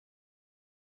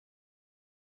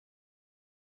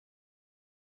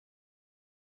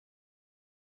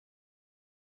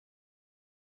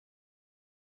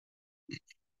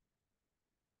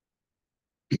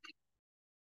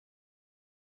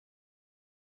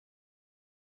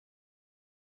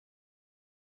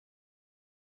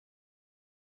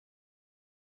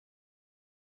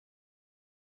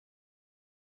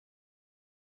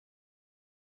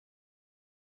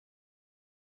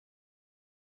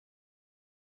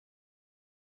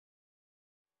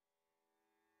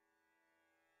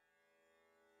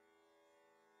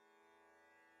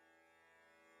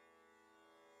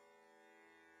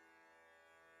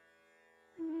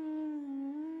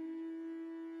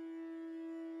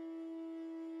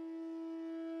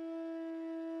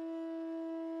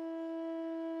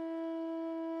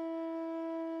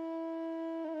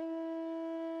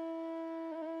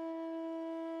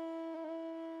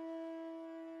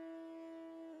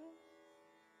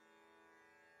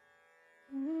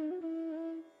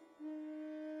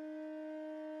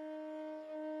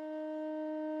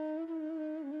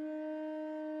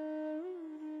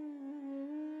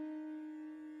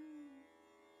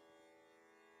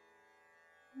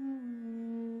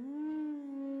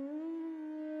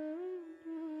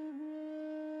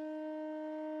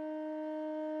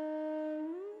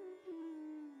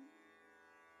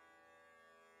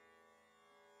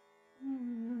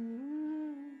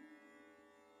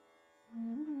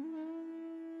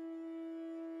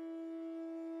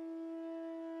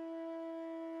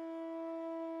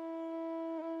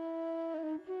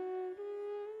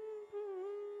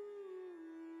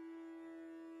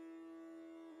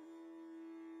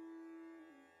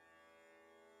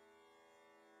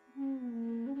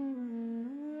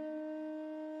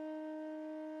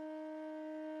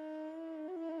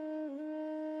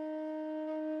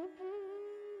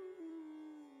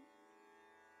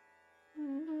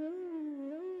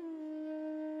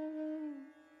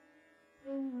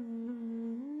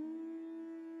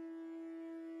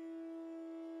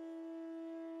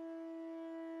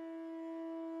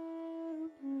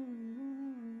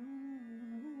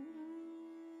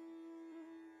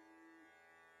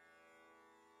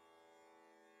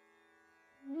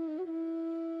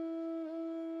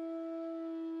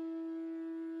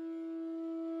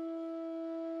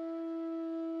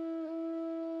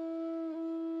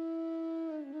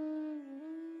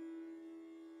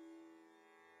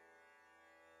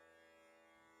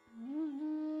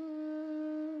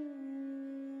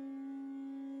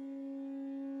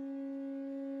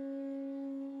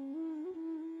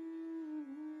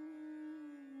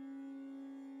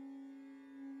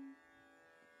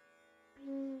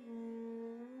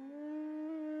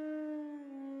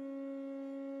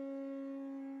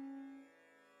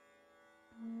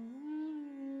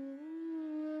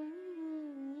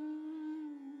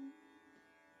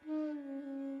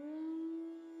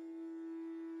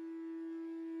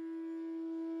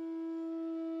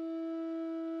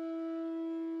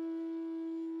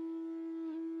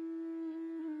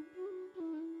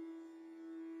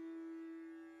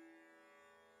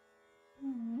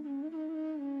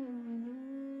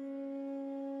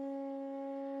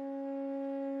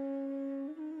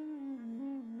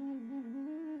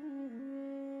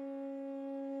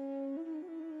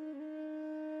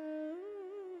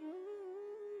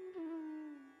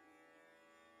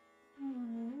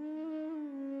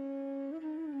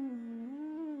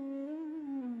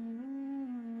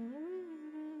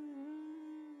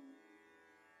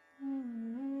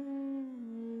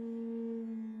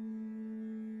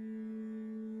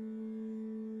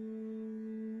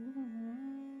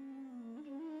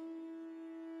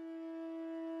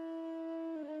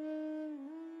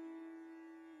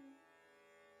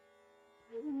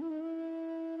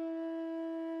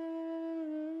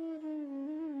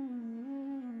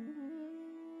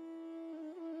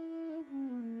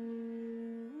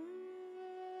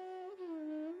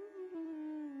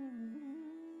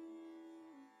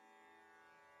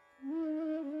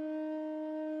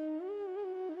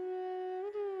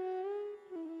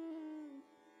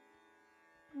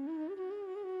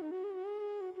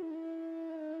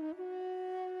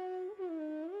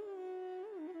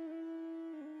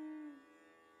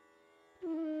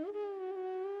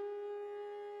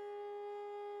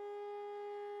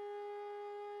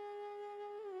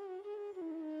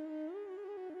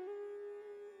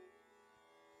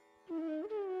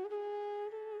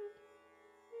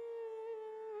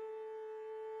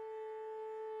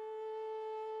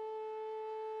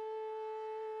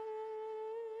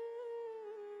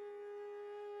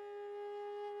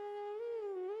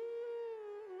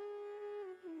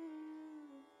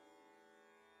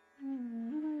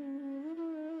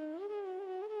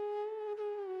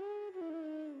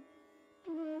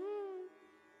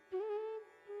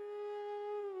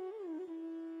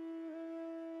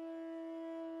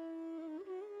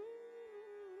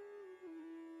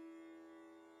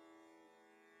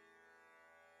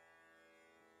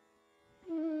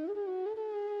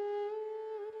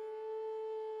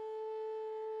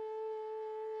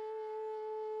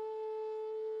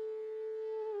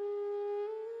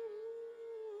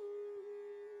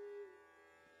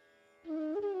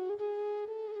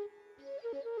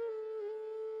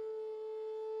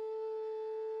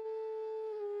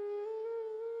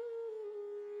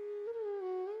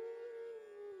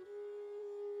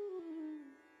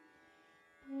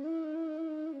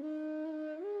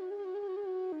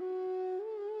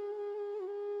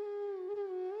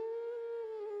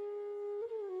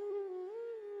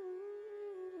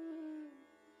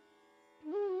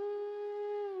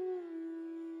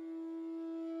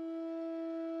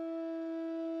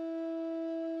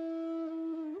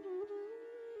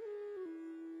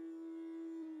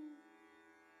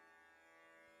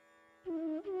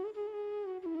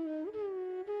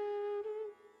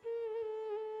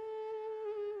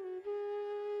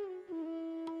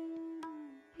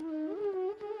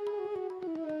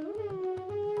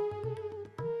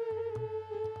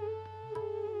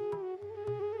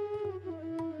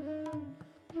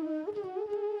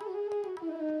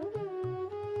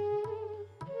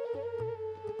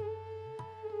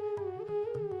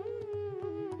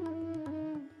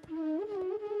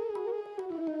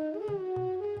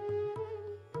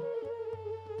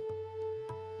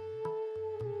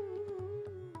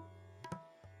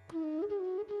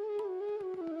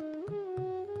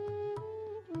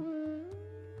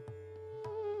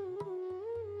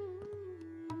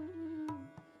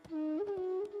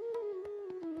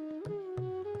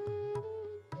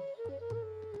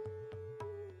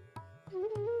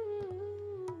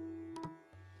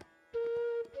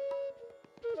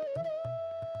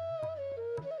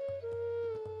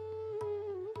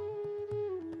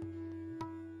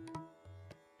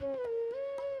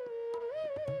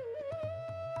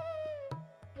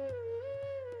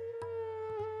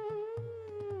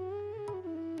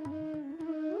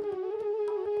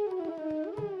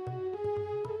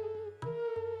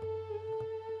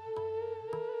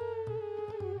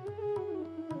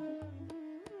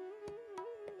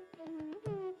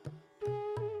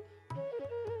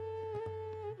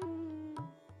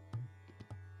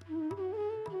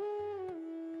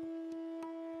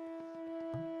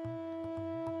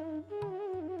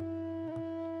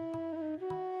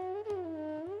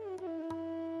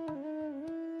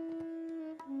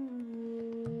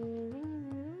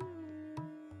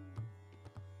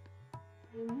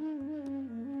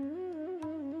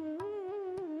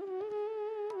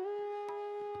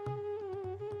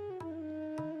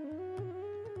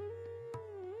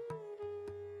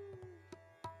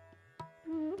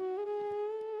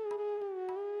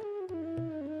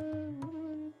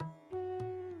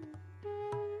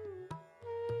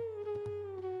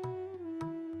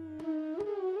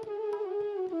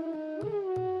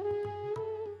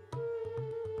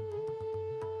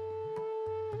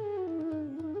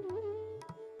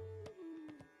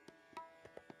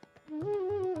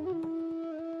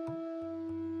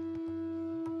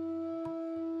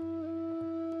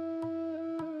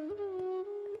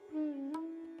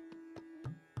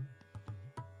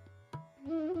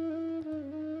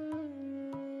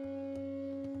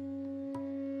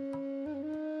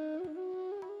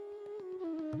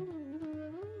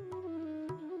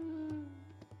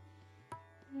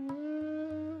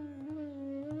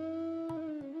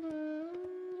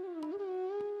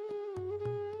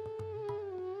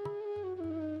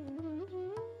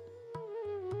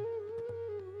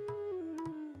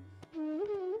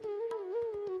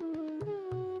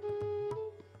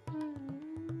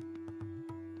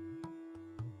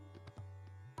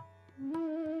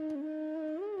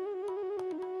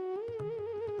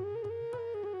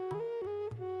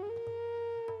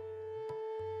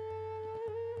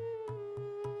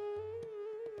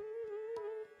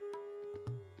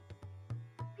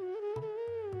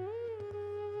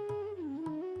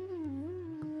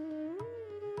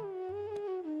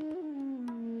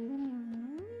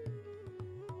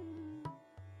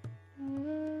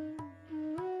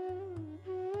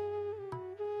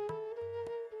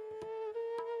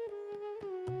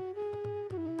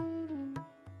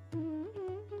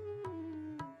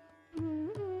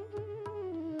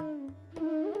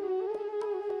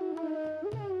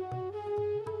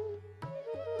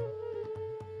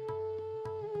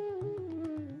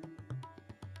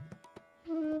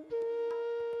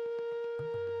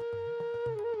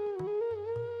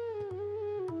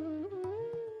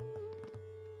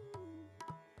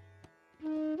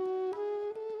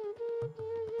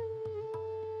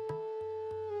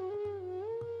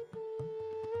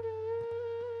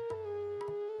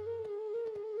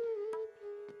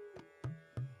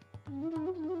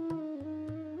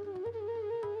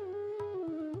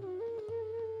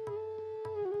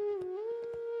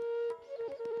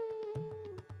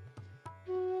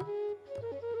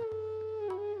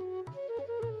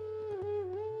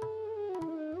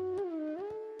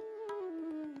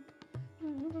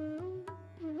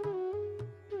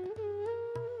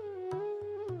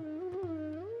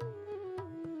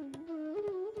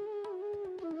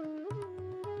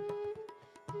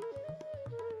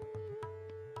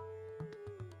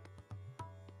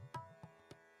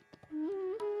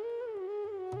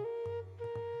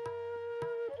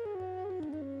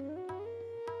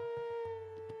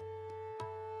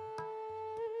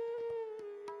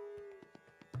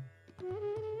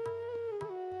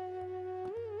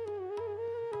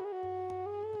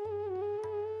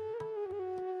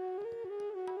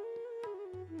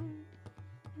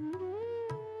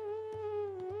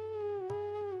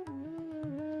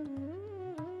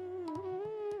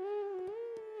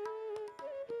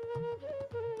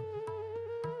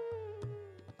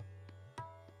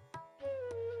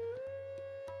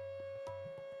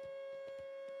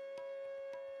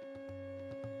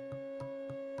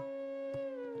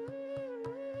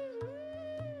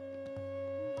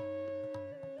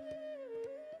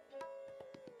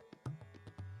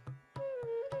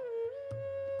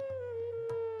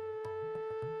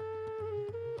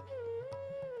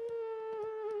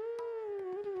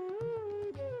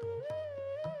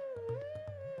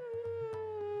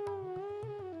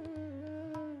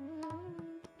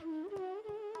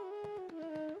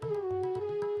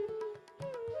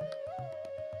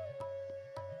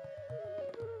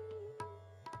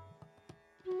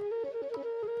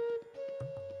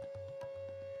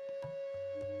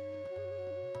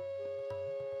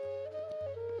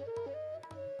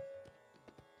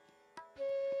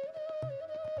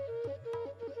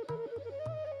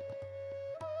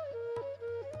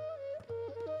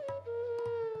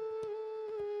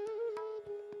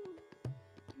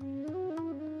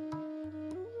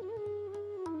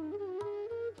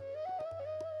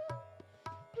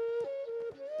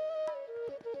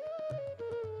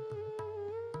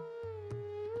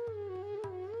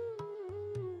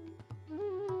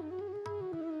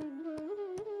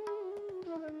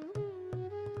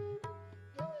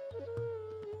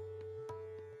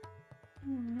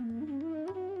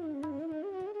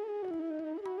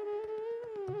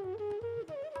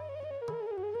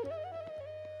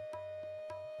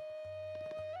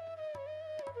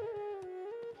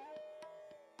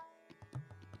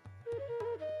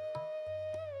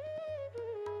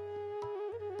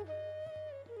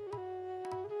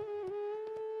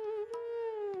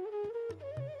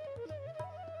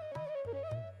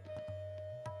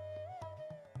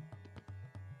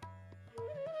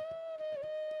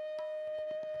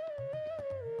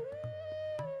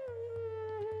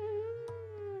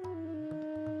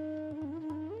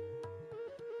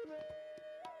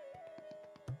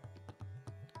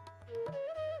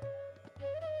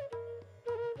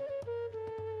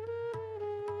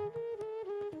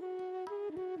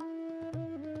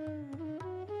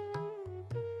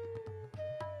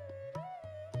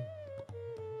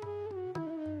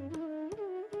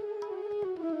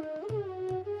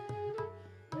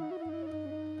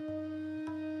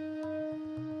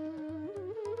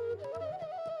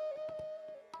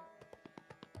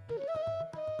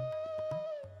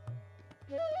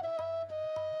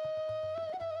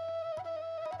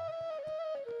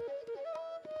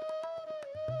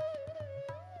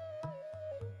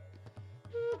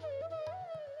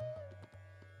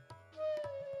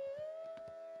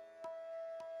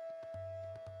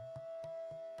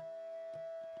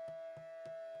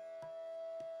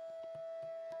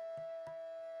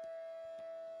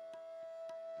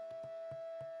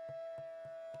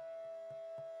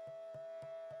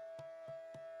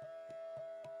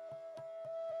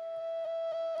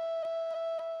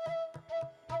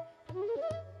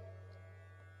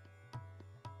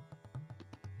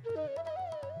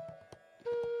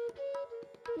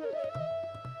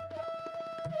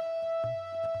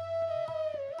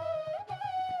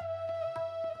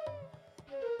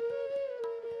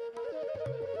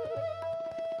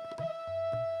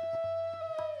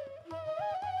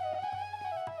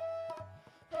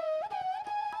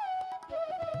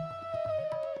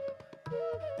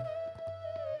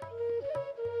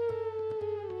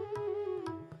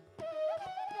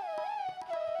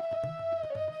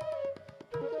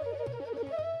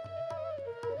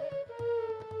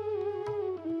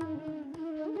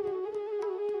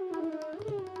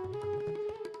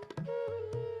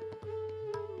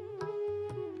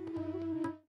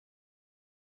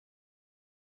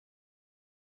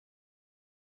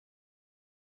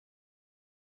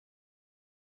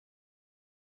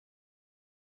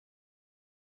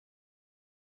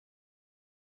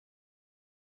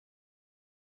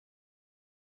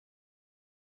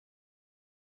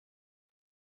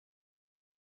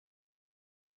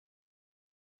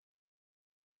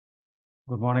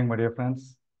Good morning, my dear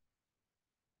friends.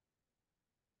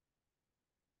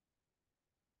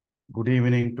 Good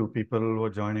evening to people who are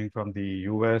joining from the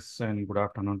US, and good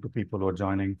afternoon to people who are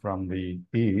joining from the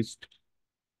East.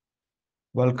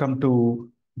 Welcome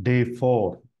to day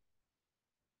 4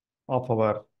 of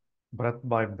our breath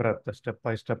by breath, a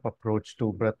step-by-step approach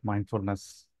to breath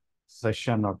mindfulness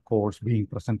session or course being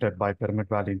presented by Pyramid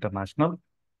Valley International.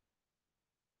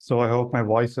 So I hope my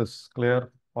voice is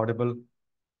clear, audible.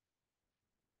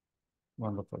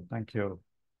 Wonderful, thank you.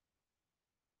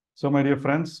 So my dear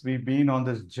friends, we've been on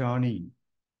this journey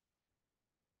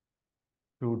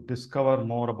to discover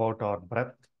more about our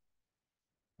breath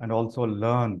and also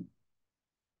learn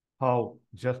how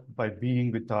just by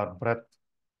being with our breath,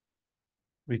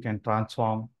 we can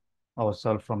transform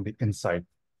ourselves from the inside.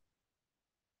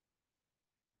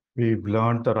 We've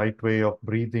learned the right way of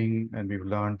breathing, and we've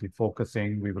learned the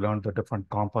focusing. We've learned the different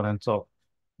components of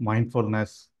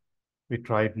mindfulness. We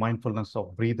tried mindfulness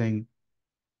of breathing.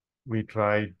 We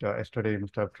tried, yesterday, we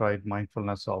must have tried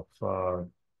mindfulness of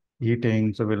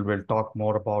eating. So we'll talk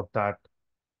more about that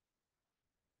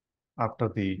after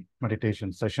the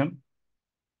meditation session.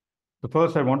 So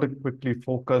first, I want to quickly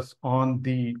focus on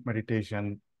the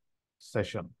meditation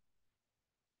session.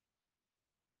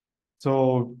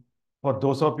 So for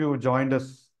those of you who joined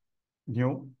us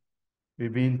new,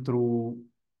 we've been through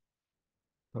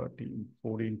 13,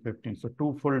 14, 15, so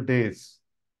 2 full days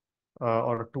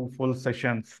or 2 full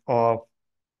sessions of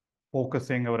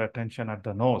focusing our attention at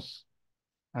the nose,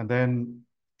 and then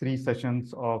 3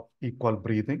 sessions of equal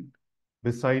breathing,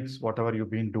 besides whatever you've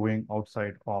been doing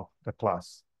outside of the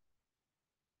class.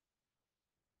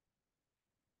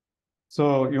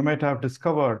 So you might have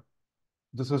discovered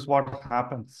this is what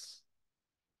happens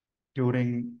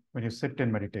during when you sit in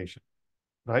meditation,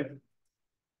 right?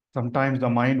 Sometimes the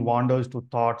mind wanders to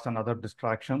thoughts and other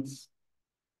distractions.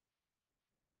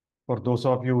 For those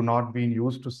of you not being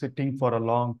used to sitting for a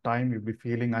long time, you'll be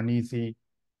feeling uneasy,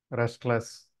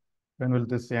 restless. When will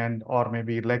this end? Or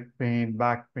maybe leg pain,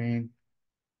 back pain,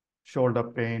 shoulder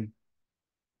pain.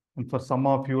 And for some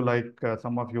of you, like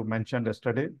some of you mentioned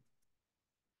yesterday,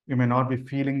 you may not be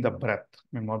feeling the breath.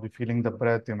 You may not be feeling the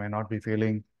breath. You may not be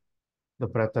feeling the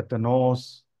breath at the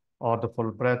nose or the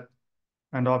full breath.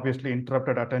 And obviously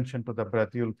interrupted attention to the breath.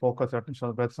 You'll focus attention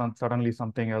on the breath, and suddenly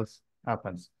something else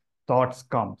happens. Thoughts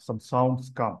come, some sounds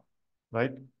come,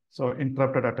 right? So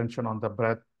interrupted attention on the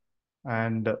breath,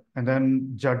 and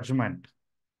then judgment.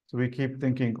 So we keep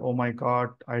thinking, oh my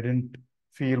God, I didn't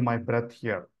feel my breath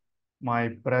here. My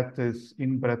breath is,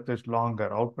 in breath is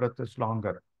longer, out breath is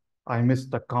longer. I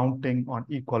missed the counting on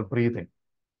equal breathing,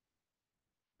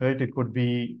 right? It could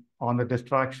be on the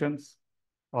distractions,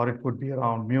 or it could be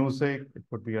around music, it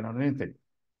could be around anything.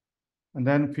 And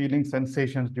then feeling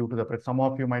sensations due to the breath. Some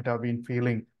of you might have been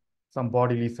feeling some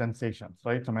bodily sensations,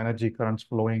 right? Some energy currents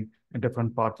flowing in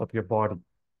different parts of your body.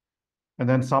 And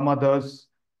then some others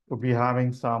would be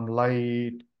having some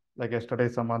light, like yesterday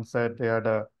someone said they had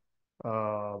a,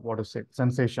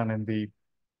 sensation in the,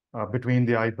 between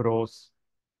the eyebrows.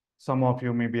 Some of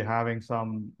you may be having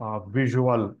some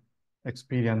visual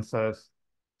experiences,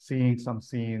 seeing some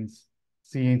scenes,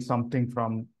 seeing something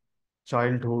from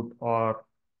childhood, or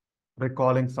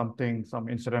recalling something, some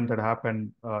incident that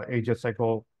happened ages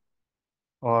ago,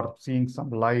 or seeing some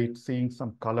light, seeing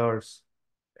some colors,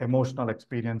 emotional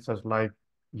experiences like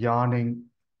yawning,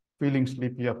 feeling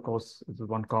sleepy, of course, this is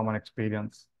one common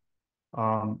experience.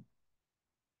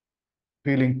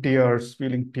 Feeling tears,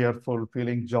 feeling tearful,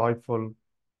 feeling joyful,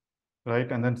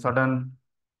 right? And then sudden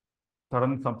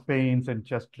some pains in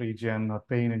chest region or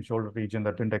pain in shoulder region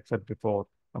that didn't exist before.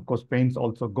 Of course, pains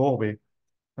also go away.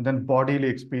 And then bodily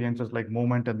experiences like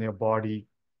movement in your body,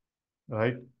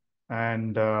 right?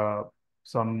 And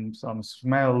some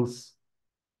smells.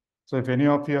 So if any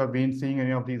of you have been seeing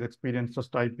any of these experiences,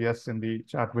 just type yes in the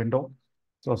chat window.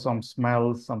 So some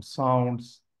smells, some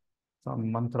sounds,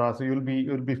 some mantras. So you'll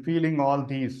be feeling all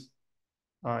these,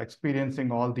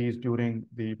 experiencing all these during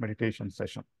the meditation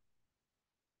session,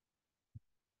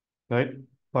 right?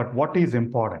 But what is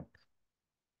important?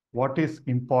 What is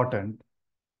important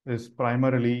is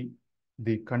primarily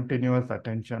the continuous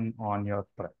attention on your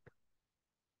breath.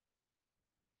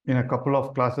 In a couple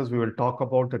of classes, we will talk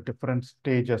about the different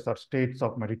stages or states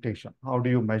of meditation. How do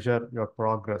you measure your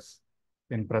progress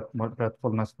in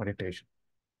breathfulness meditation?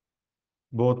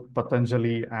 Both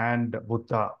Patanjali and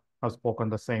Buddha have spoken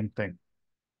the same thing.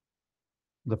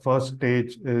 The first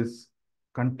stage is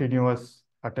continuous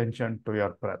attention to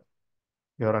your breath.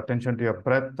 Your attention to your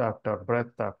breath after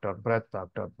breath after breath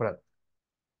after breath.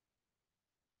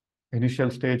 Initial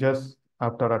stages,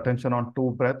 after attention on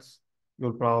 2 breaths,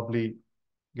 you'll probably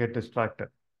get distracted.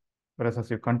 Whereas as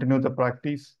you continue the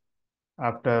practice,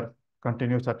 after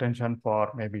continuous attention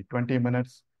for maybe 20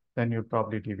 minutes, then you'll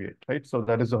probably deviate, right? So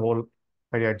that is the whole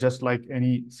idea, just like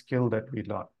any skill that we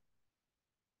learn.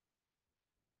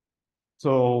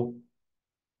 So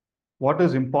what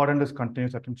is important is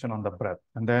continuous attention on the breath.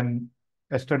 And then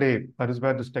yesterday, that is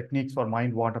where this techniques for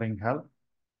mind wandering help.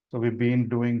 So we've been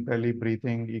doing belly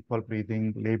breathing, equal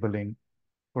breathing, labeling.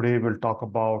 Today we'll talk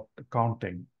about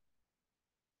counting.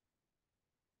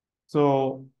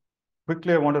 So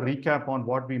quickly, I want to recap on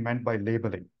what we meant by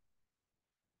labeling.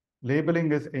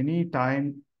 Labeling is any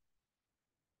time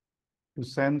you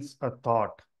sense a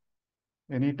thought,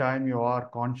 anytime you are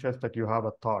conscious that you have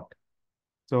a thought.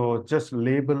 So just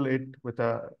label it with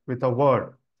a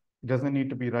word. It doesn't need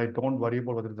to be right. Don't worry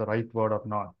about whether it's the right word or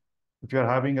not. If you're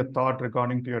having a thought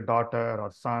regarding to your daughter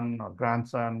or son or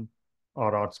grandson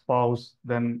or spouse,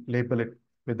 then label it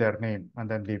with their name and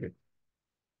then leave it.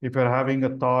 If you're having a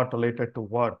thought related to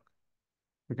work,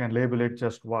 you can label it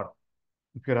just work.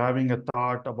 If you're having a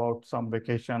thought about some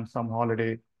vacation, some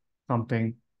holiday,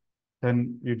 something,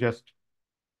 then you just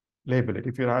label it.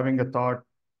 If you're having a thought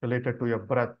related to your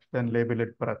breath, then label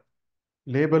it breath.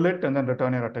 Label it and then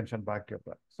return your attention back to your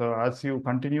breath. So as you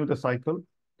continue the cycle,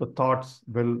 the thoughts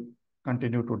will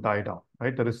continue to die down,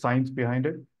 right? There is science behind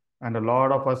it. And a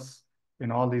lot of us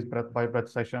in all these breath by breath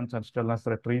sessions and stillness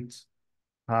retreats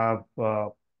have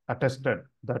attested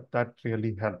that that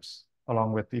really helps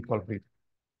along with equal breathing.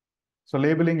 So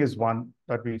labeling is one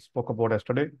that we spoke about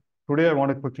yesterday. Today, I want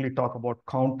to quickly talk about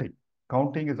counting.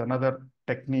 Counting is another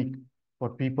technique for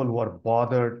people who are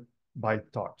bothered by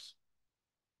thoughts.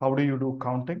 How do you do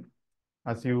counting?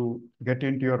 As you get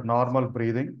into your normal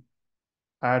breathing,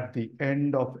 at the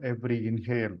end of every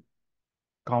inhale,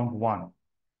 count 1.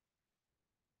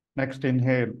 Next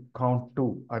inhale, count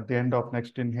 2. At the end of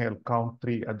next inhale, count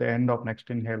 3. At the end of next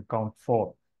inhale, count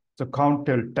 4. So count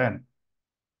till 10.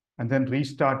 And then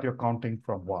restart your counting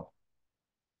from 1.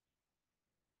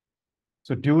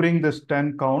 So during this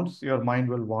 10 counts, your mind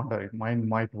will wander. Your mind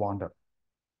might wander.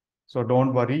 So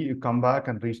don't worry, you come back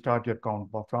and restart your count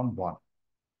from 1.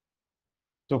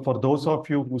 So for those of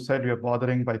you who said you're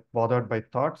bothered by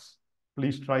thoughts,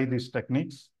 please try these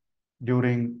techniques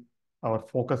during our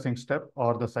focusing step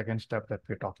or the second step that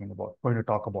we're going to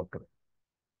talk about today.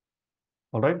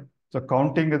 All right. So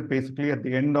counting is basically at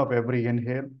the end of every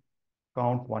inhale,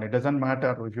 count 1. It doesn't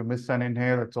matter if you miss an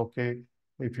inhale, it's okay.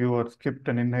 If you skipped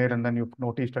an inhale and then you've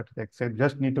noticed that the exhale,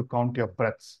 just need to count your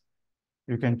breaths.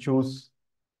 You can choose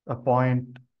a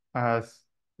point as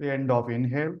the end of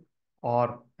inhale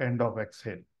or end of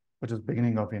exhale, which is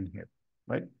beginning of inhale,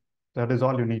 right? That is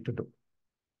all you need to do.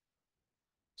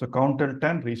 So count till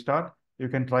 10, restart. You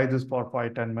can try this for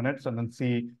 5-10 minutes and then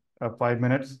see 5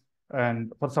 minutes.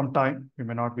 And for some time, you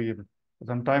may not be able for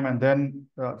some time, and then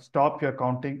stop your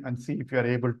counting and see if you are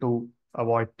able to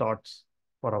avoid thoughts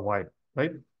for a while,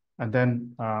 right? And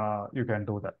then you can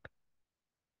do that.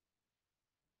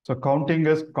 So counting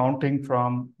is counting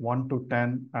from 1 to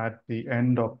 10 at the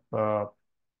end of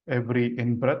every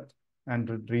in-breath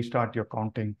and restart your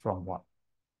counting from 1.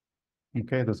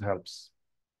 Okay, this helps.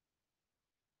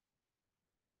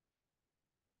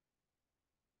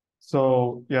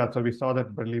 So yeah, so we saw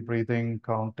that belly breathing,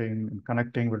 counting, and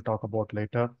connecting we'll talk about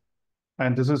later.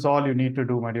 And this is all you need to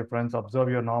do, my dear friends. Observe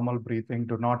your normal breathing.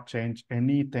 Do not change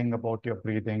anything about your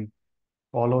breathing.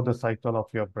 Follow the cycle of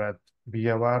your breath. Be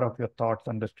aware of your thoughts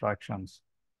and distractions.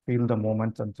 Feel the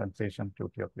moments and sensations due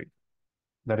to your breathing.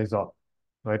 That is all,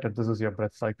 right? And this is your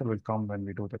breath cycle will come when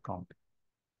we do the counting.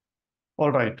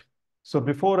 All right. So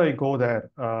before I go there,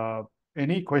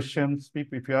 any questions?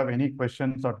 If you have any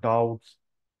questions or doubts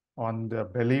on the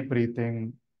belly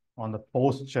breathing, on the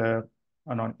posture,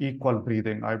 and on equal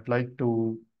breathing, I'd like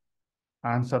to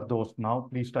answer those now.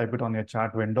 Please type it on your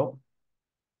chat window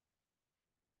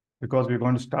because we're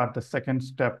going to start the second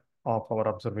step of our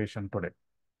observation today.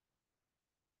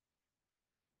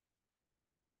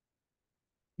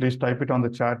 Please type it on the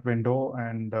chat window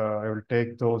and I will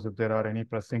take those if there are any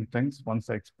pressing things once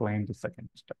I explain the second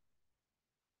step.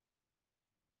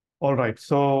 All right,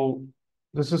 so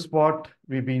this is what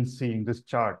we've been seeing, this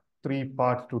chart, 3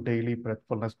 parts to daily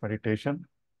breathfulness meditation.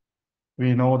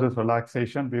 We know this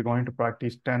relaxation. We're going to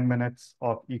practice 10 minutes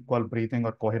of equal breathing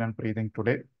or coherent breathing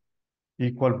today.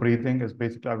 Equal breathing is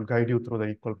basically, I will guide you through the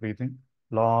equal breathing.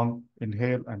 Long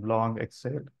inhale and long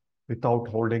exhale without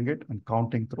holding it and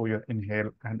counting through your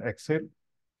inhale and exhale.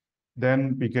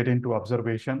 Then we get into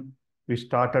observation. We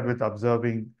started with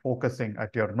observing, focusing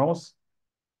at your nose.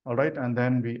 All right. And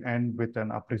then we end with an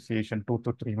appreciation, 2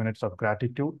 to 3 minutes of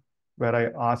gratitude, where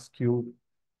I ask you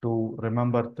to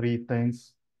remember 3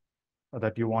 things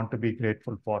that you want to be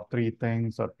grateful for, 3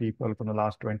 things or people from the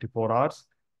last 24 hours.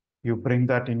 You bring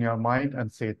that in your mind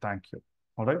and say thank you.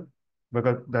 All right?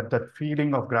 Because that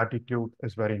feeling of gratitude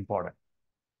is very important.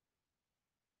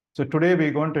 So today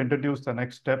we're going to introduce the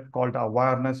next step called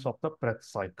awareness of the breath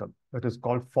cycle. It is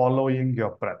called following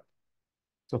your breath.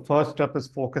 So first step is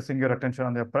focusing your attention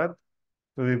on your breath.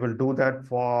 So we will do that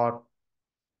for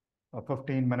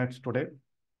 15 minutes today.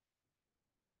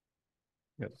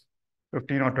 Yes,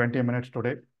 15 or 20 minutes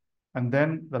today. And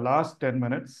then the last 10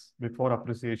 minutes before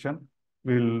appreciation,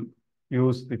 we'll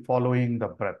use the following the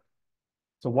breath.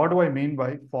 So what do I mean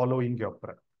by following your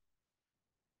breath?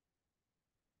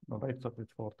 All right, so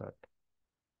before that.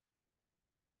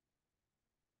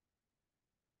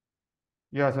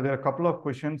 Yeah, so there are a couple of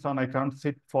questions on I can't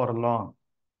sit for long.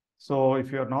 So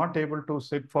if you're not able to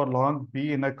sit for long,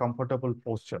 be in a comfortable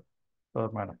posture,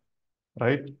 madam,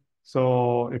 right?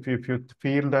 So if you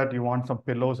feel that you want some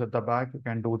pillows at the back, you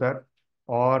can do that.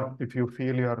 Or if you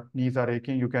feel your knees are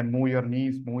aching, you can move your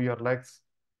knees, move your legs,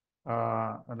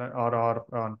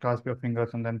 or clasp your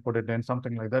fingers and then put it in,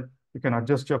 something like that. You can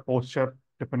adjust your posture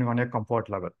depending on your comfort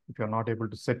level. If you're not able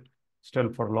to sit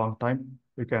still for a long time,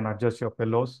 you can adjust your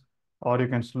pillows, or you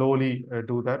can slowly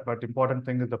do that. But important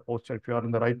thing is the posture. If you are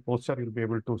in the right posture, you'll be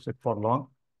able to sit for long.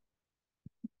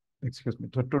 Excuse me.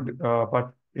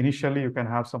 But initially, you can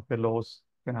have some pillows,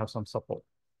 you can have some support.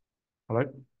 All right.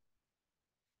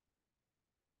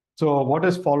 So what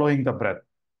is following the breath?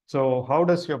 So how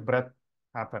does your breath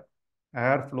happen?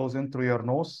 Air flows in through your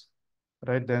nose,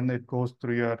 right? Then it goes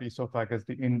through your esophagus,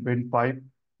 the windpipe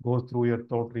goes through your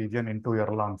throat region into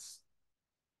your lungs.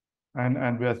 And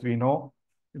as we know,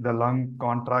 the lung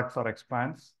contracts or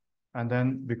expands. And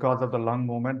then because of the lung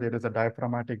movement, there is a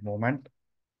diaphragmatic movement,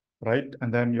 right?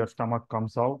 And then your stomach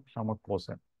comes out, stomach goes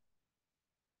in.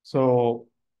 So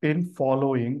in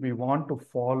following, we want to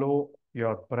follow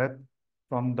your breath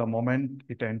from the moment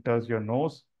it enters your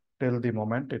nose till the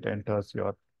moment it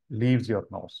leaves your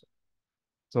nose.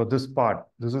 So this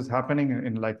is happening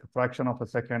in like a fraction of a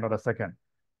second or a second.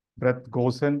 Breath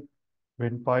goes in,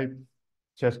 windpipe,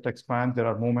 chest expands. There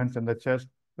are movements in the chest.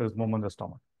 There's movement in the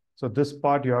stomach. So this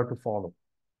part you have to follow.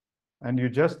 And you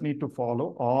just need to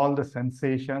follow all the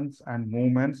sensations and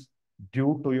movements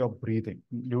due to your breathing,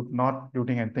 not due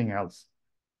to anything else.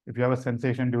 If you have a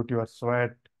sensation due to your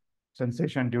sweat,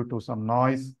 sensation due to some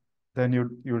noise, then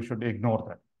you should ignore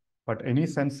that. But any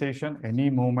sensation, any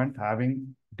movement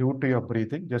having due to your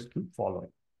breathing, just keep following.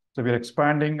 So we're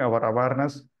expanding our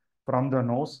awareness from the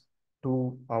nose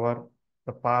to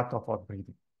the path of our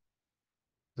breathing.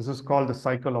 This is called the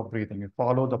cycle of breathing. You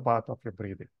follow the path of your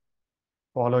breathing.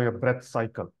 Follow your breath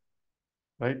cycle,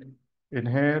 right?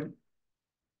 Inhale,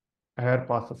 air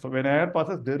passes. So when air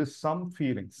passes, there is some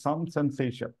feeling, some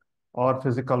sensation or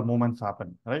physical movements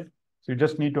happen, right? So you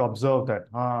just need to observe that.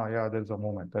 Yeah, there's a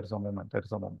movement, there's a movement,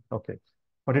 there's a movement. Okay.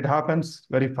 But it happens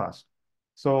very fast.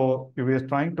 So we are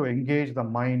trying to engage the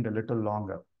mind a little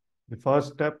longer. The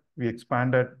first step, we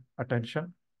expanded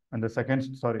attention. And the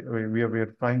second, sorry, we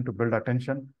are trying to build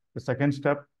attention. The second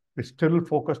step, we still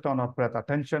focused on our breath.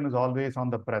 Attention is always on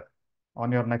the breath,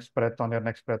 on your next breath, on your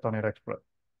next breath, on your next breath.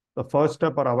 The first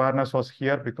step or awareness was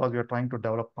here because we are trying to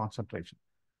develop concentration.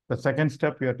 The second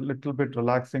step, we are a little bit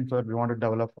relaxing so that we want to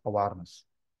develop awareness.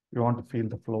 We want to feel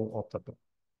the flow of the breath.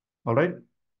 All right.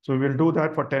 So we will do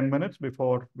that for 10 minutes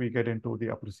before we get into the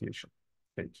appreciation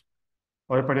stage.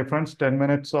 All right, my dear friends, 10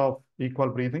 minutes of equal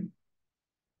breathing,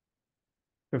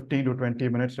 15 to 20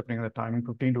 minutes, depending on the timing,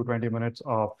 15 to 20 minutes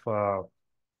of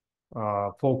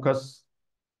focus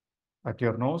at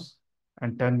your nose,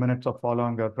 and 10 minutes of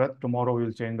following your breath. Tomorrow we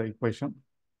will change the equation,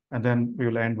 and then we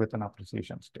will end with an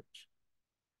appreciation stage.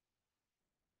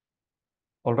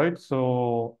 All right,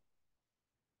 so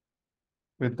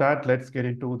with that, let's get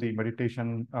into the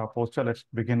meditation posture. Let's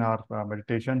begin our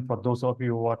meditation. For those of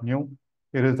you who are new,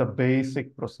 here is the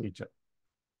basic procedure.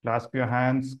 Clasp your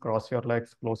hands, cross your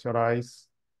legs, close your eyes,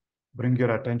 bring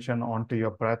your attention onto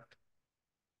your breath,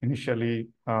 initially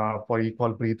for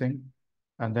equal breathing,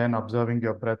 and then observing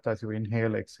your breath as you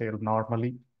inhale, exhale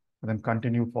normally, and then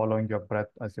continue following your breath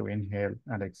as you inhale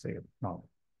and exhale now.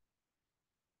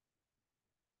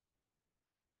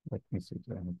 Let me see if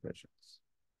there are any questions.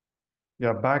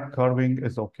 Yeah, back curving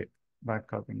is okay. Back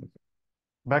curving is okay.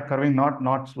 Back curving,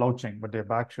 not slouching, but their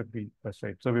back should be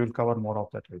straight. So we will cover more of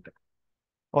that later.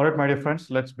 All right, my dear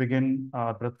friends, let's begin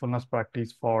our breathfulness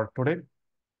practice for today.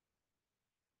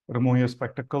 Remove your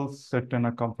spectacles, sit in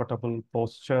a comfortable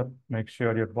posture. Make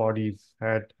sure your body's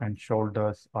head and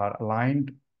shoulders are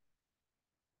aligned.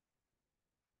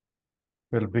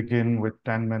 We'll begin with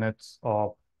 10 minutes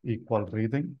of equal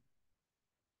breathing.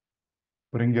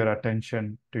 Bring your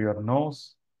attention to your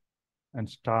nose and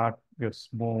start your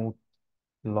smooth,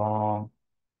 long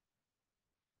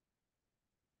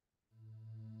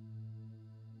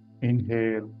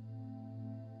inhale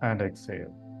and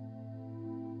exhale.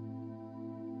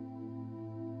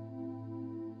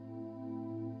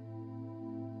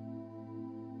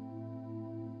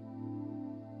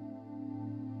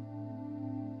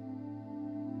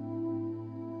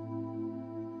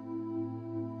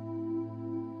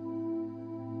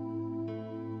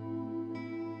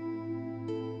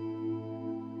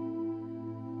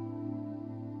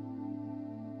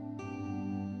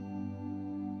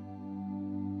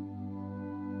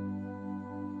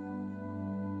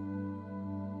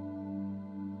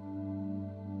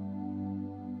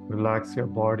 Relax your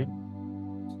body.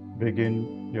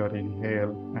 Begin your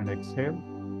inhale and exhale.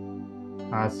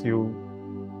 As you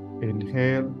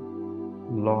inhale,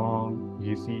 long,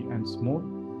 easy, and smooth,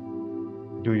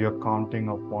 do your counting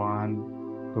of 1,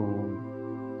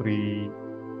 2, 3,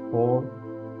 4,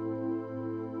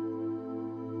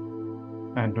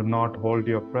 and do not hold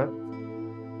your breath.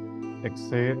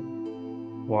 Exhale,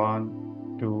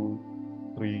 1, 2,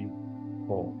 3,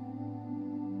 4.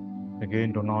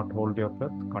 Again, do not hold your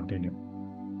breath. Continue.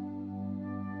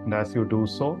 And as you do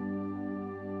so,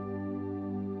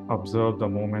 observe the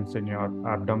movements in your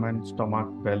abdomen, stomach,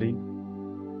 belly.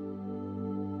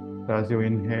 As you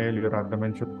inhale, your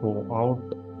abdomen should go out.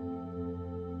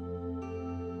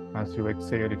 As you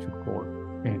exhale, it should go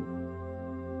in.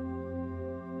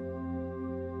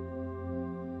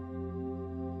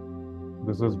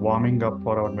 This is warming up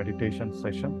for our meditation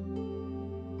session.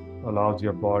 Allows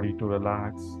your body to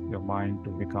relax, your mind to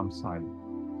become silent.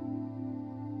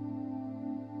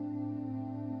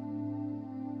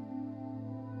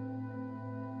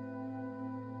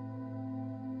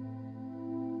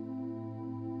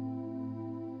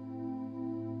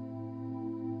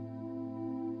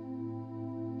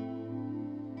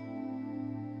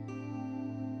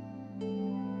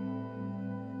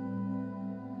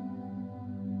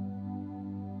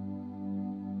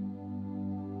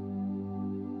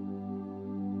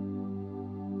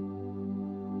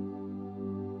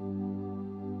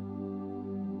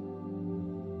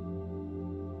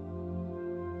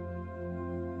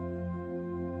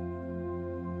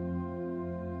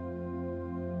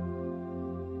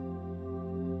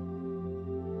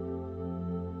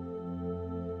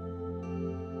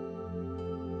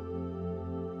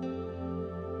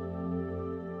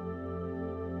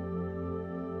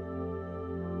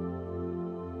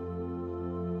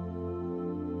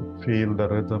 Feel the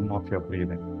rhythm of your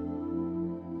breathing.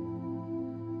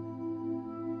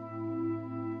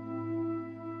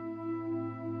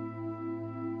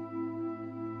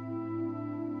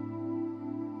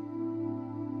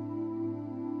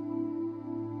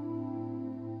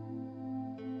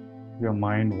 Your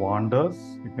mind wanders,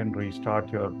 you can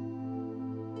restart your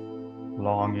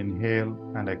long inhale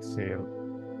and exhale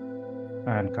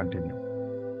and continue.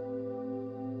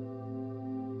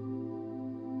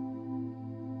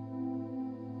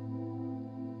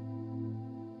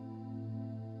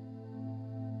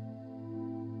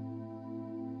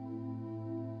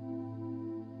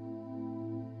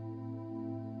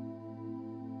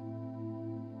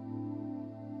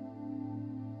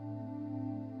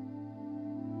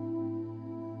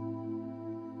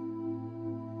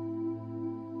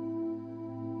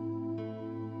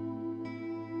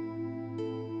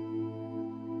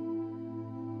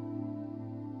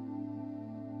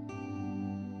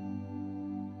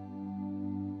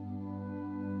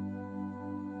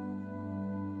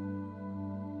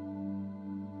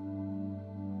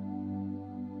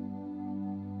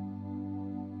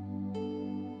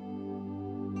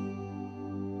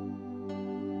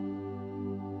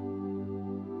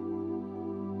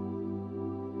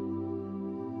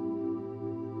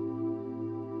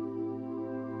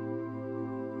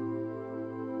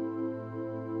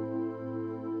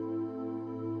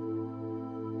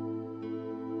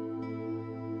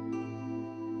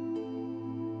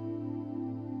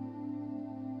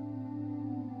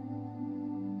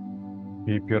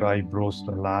 Keep your eyebrows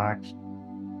relaxed.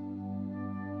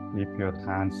 Keep your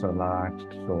hands relaxed,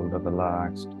 shoulder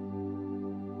relaxed.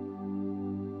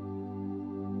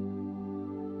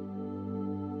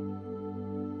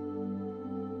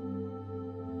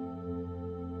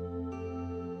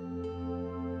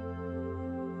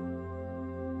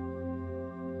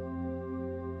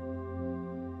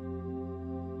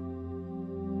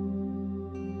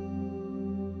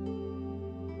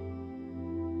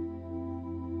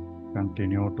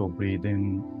 Continue to breathe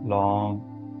in long,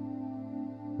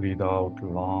 breathe out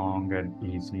long and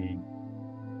easy.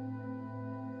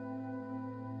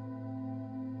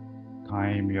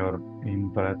 time your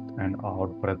in-breath and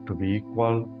out-breath to be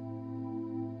equal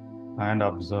and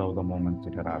observe the moment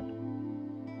that you're having.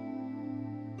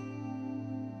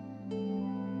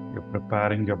 You're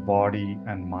preparing your body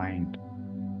and mind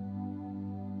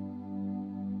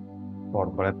for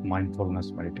breath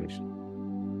mindfulness meditation.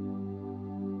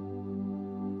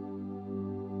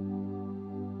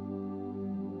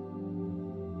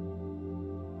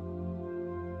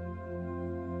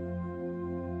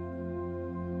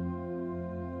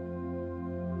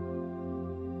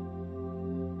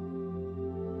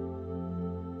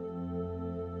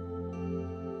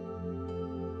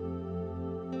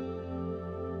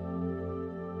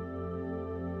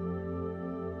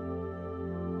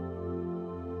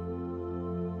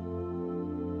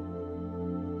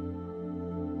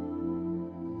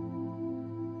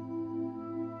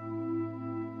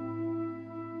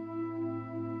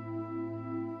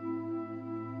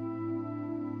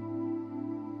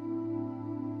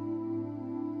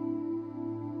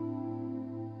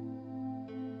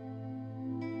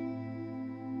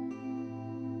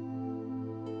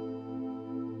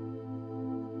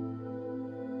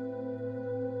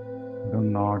 Do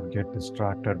not get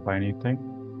distracted by anything.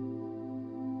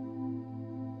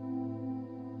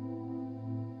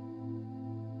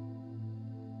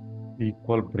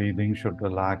 Equal breathing should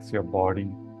relax your body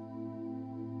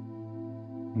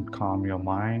and calm your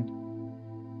mind.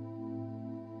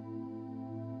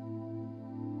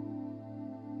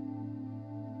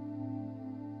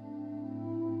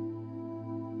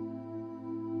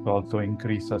 It also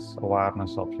increases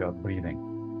awareness of your breathing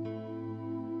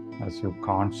as you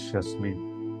consciously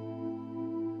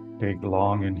take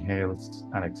long inhales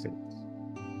and exhales.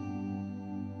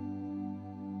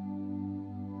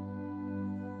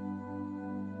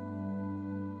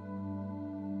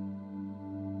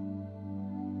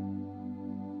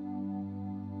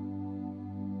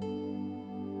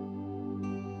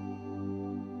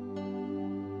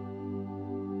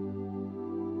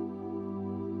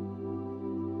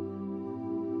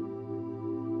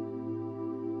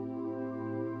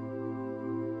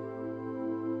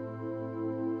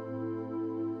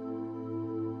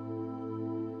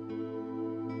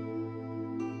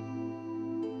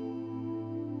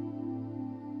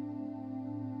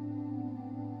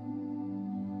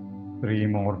 Three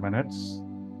more minutes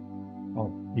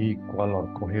of equal or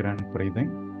coherent breathing.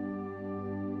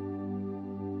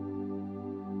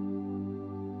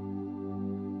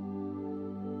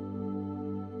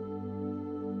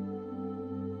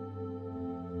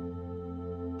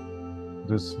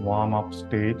 This warm-up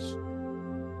stage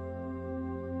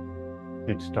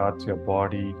kickstarts your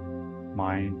body,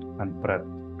 mind, and breath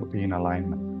to be in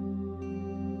alignment.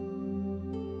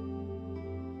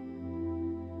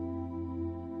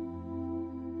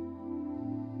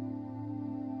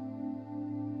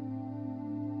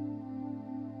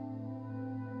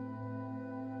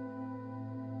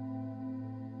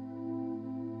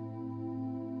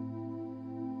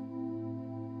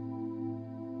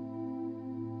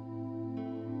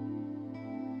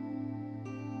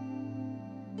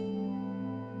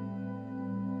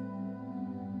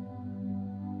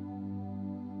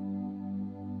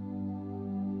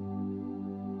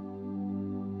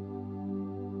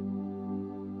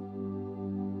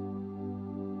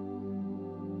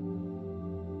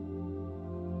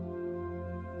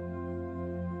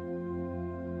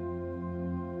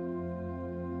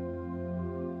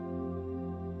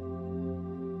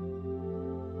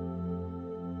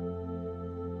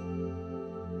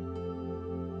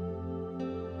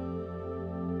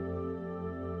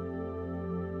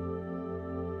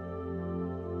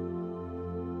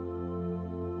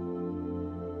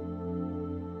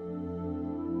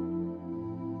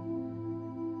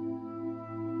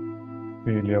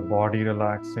 Feel your body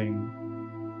relaxing.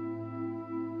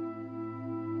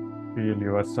 Feel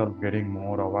yourself getting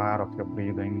more aware of your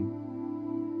breathing.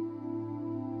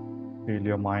 Feel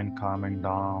your mind calming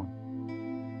down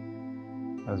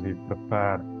as we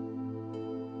prepare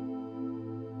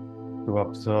to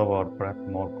observe our breath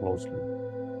more closely.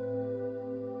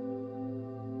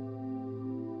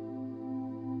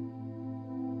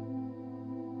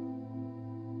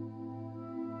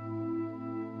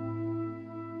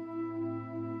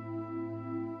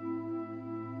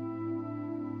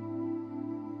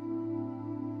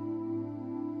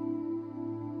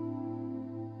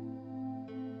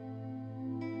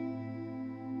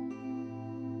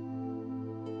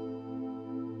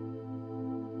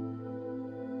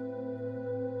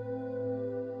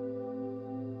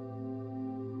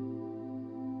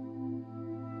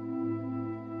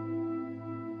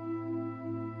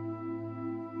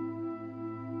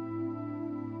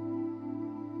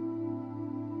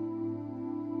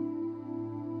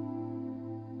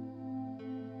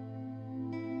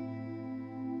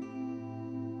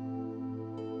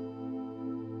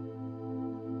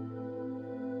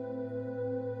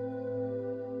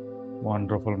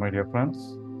 Wonderful, my dear friends.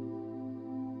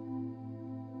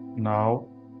 Now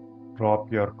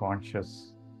drop your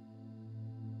conscious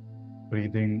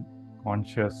breathing,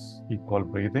 conscious equal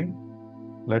breathing.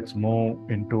 Let's move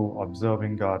into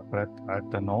observing our breath at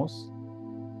the nose.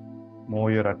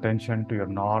 Move your attention to your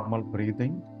normal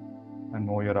breathing and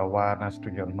move your awareness to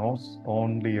your nose,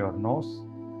 only your nose,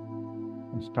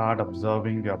 and start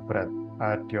observing your breath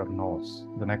at your nose.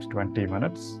 The next 20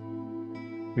 minutes,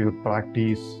 we will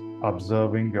practice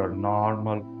observing your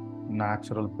normal,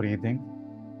 natural breathing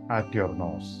at your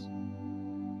nose.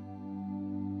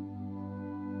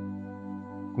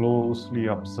 Closely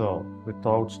observe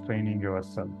without straining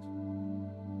yourself.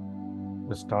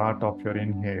 The start of your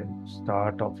inhale,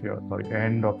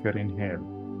 end of your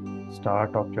inhale,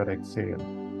 start of your exhale,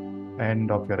 end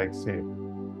of your exhale.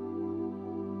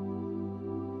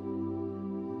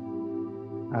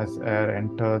 As air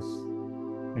enters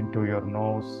into your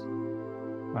nose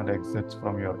and exits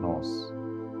from your nose.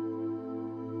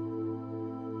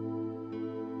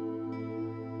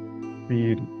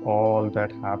 Feel all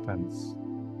that happens,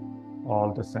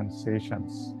 all the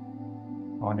sensations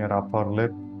on your upper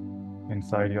lip,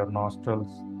 inside your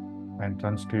nostrils,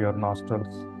 entrance to your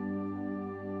nostrils.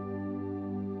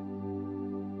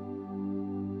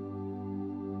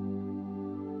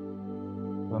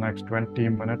 The next 20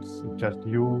 minutes, just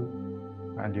you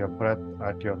and your breath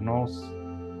at your nose,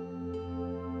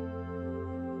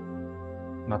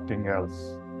 nothing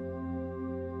else.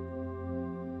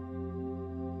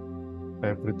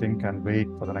 Everything can wait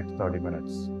for the next 30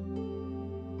 minutes.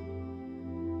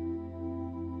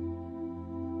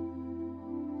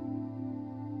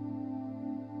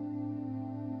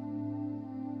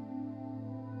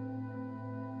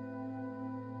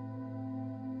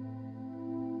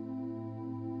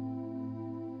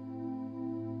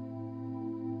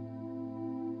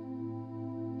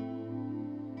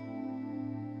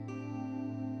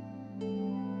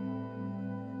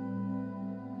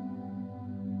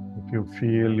 If you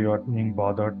feel you are being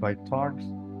bothered by thoughts,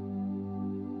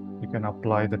 you can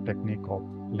apply the technique of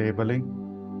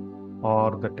labeling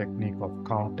or the technique of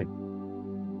counting.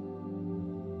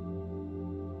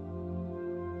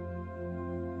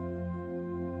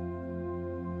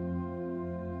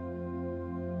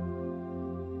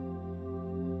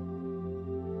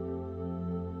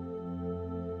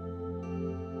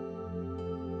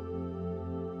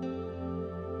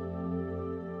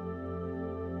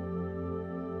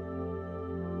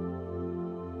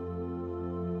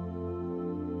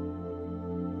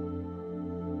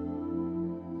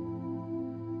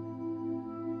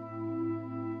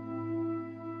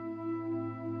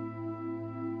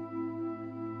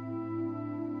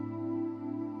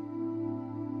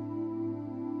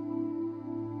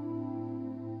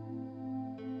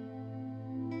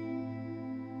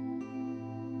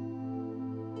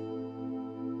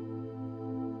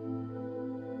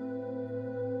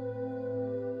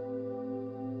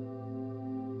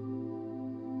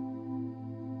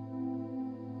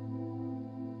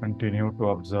 Continue to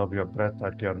observe your breath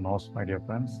at your nose, my dear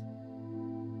friends.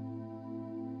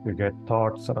 You get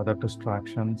thoughts or other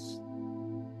distractions,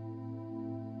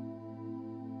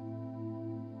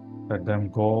 let them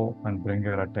go and bring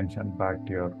your attention back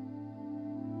to your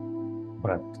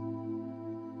breath.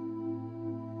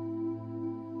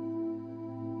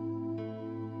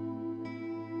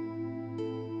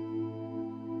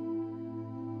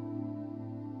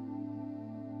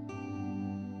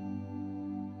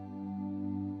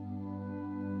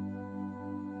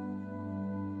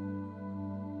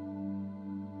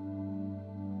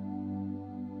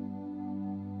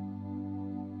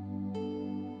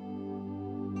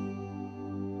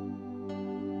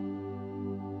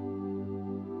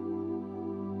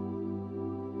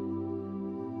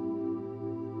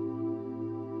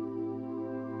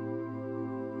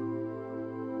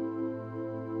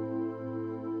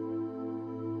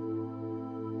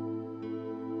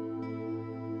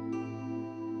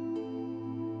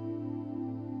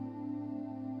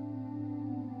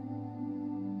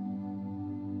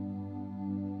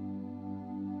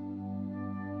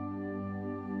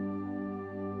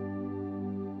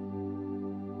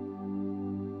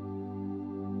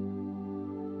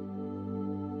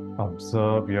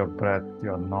 Observe your breath,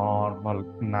 your normal,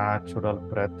 natural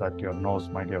breath at your nose,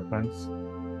 my dear friends.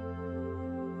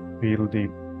 Feel the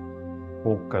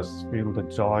focus, feel the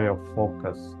joy of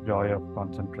focus, joy of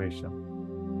concentration.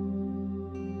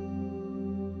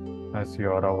 As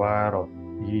you are aware of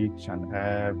each and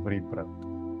every breath.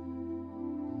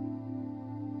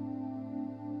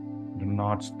 Do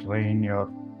not strain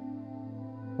your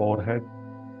forehead,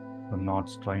 do not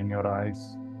strain your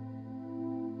eyes.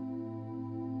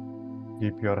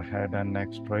 Keep your head and neck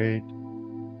straight,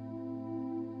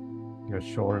 your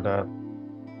shoulder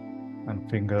and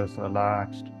fingers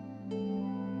relaxed.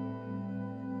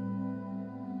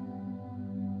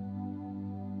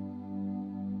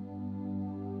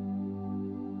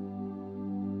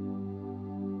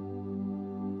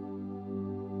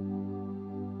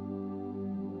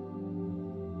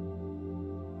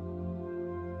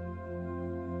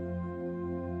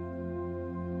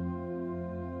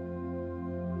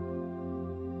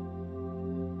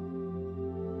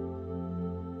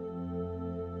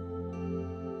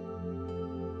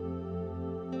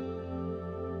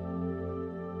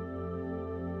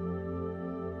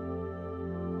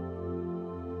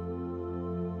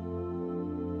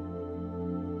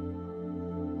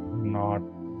 Not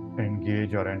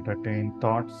engage or entertain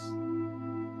thoughts.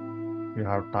 You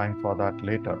have time for that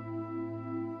later.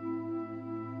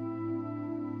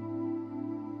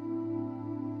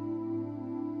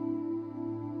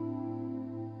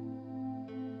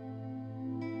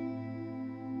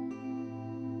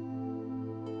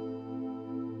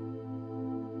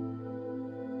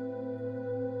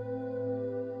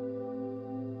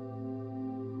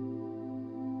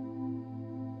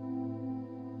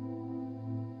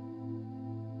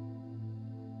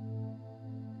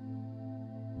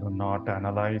 Do not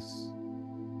analyze,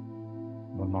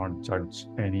 do not judge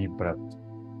any breath.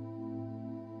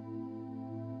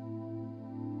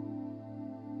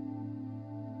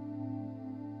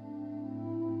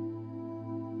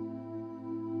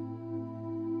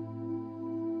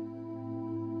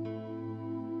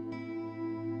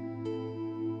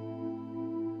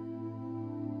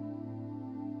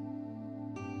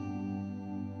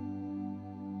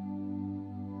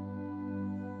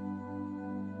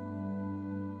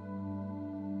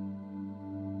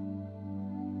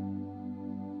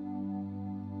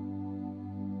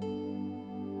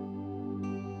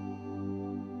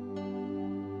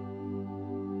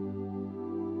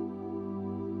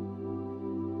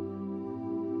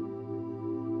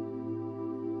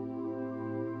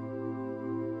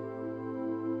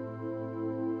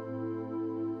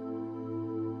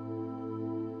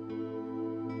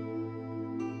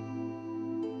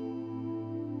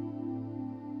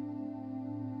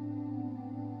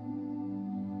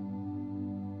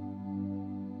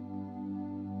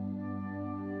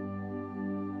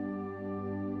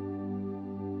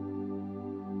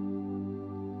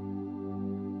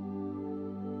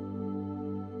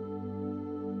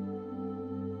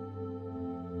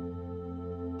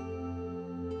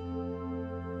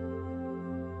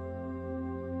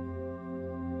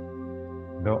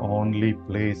 The only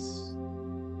place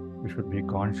you should be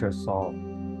conscious of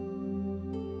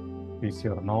is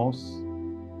your nose,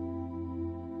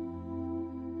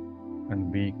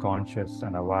 and be conscious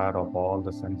and aware of all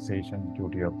the sensations due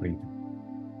to your breathing.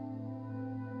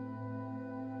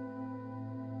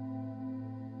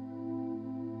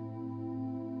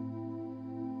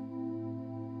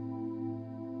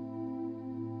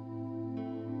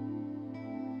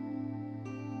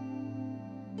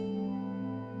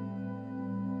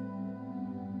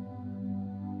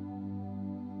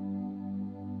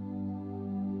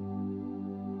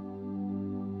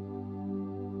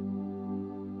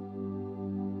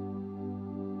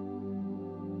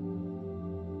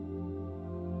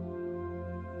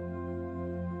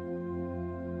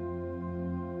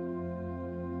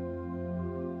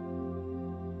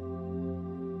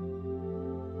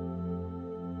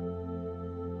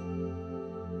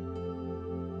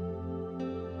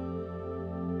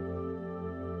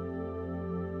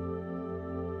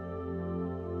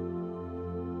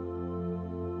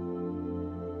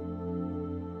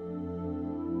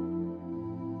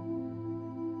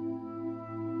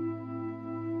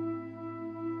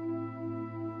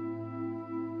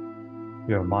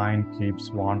 Your mind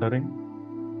keeps wandering.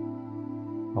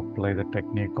 Apply the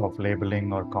technique of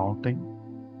labeling or counting.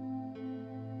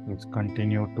 Let's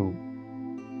continue to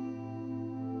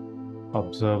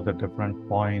observe the different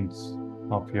points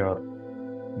of your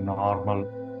normal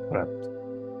breath.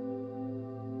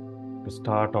 The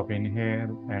start of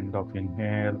inhale, end of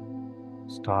inhale,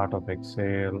 start of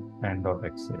exhale, end of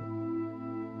exhale.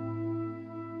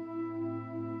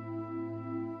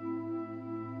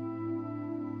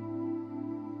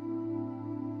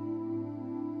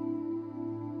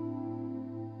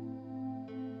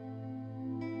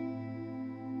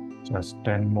 Just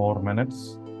 10 more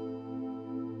minutes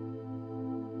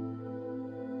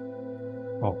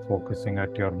of focusing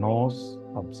at your nose,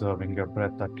 observing your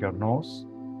breath at your nose.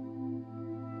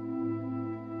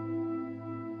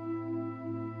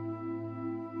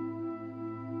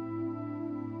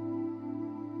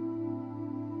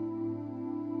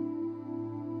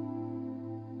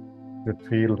 you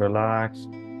feel relaxed,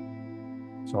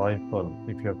 joyful.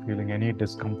 If you're feeling any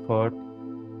discomfort,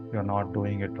 you're not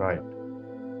doing it right.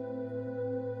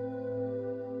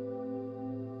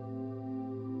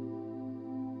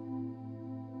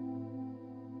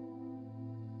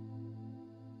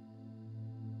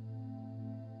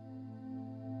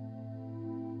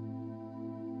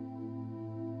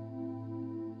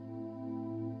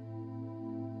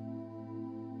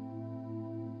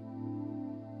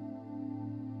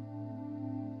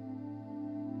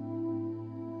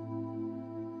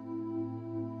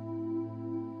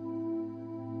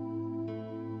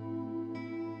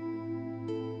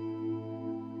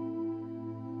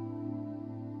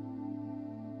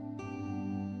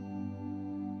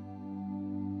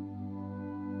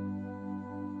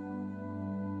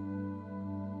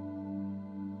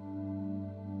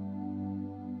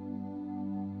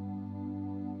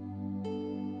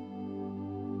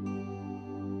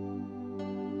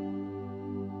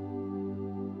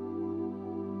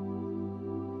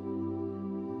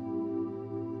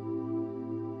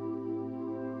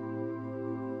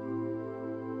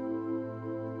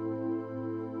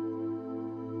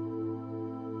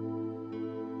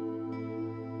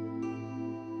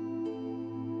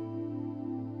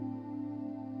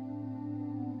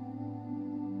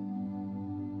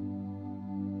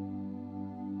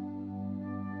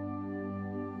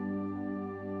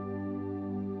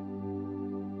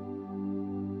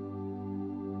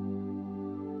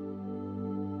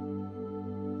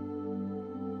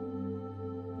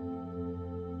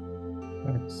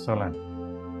 Excellent.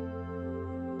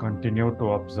 Continue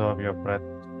to observe your breath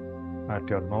at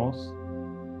your nose.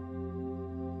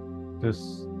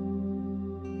 This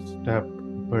step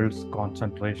builds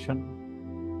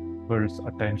concentration, builds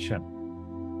attention.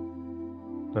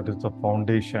 That is the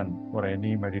foundation for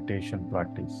any meditation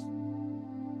practice.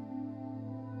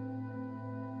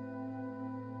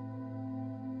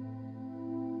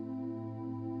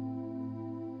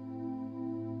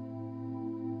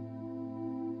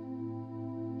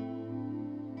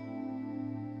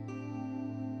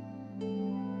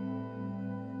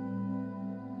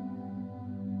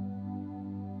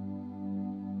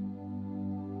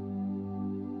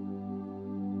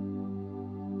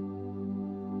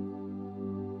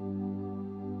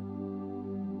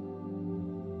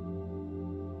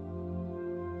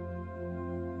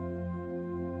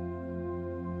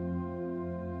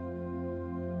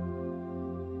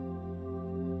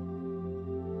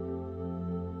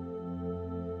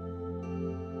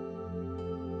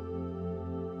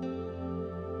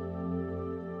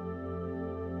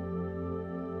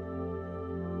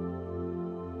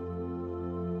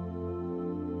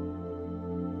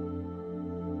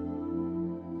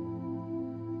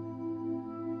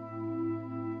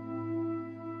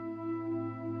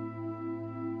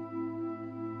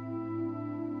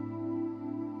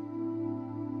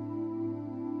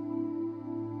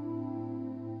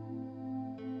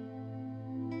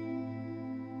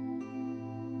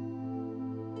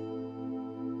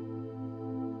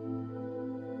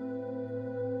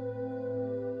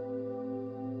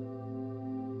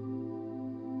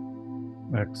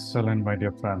 Excellent, my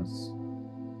dear friends.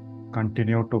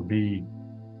 Continue to be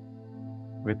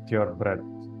with your breath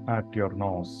at your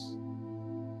nose.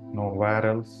 Nowhere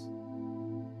else,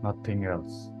 nothing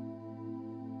else.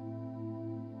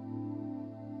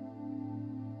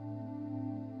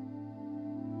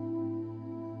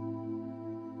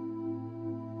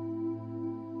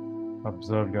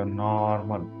 Observe your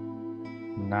normal,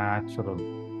 natural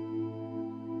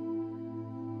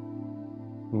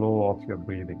flow of your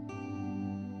breathing.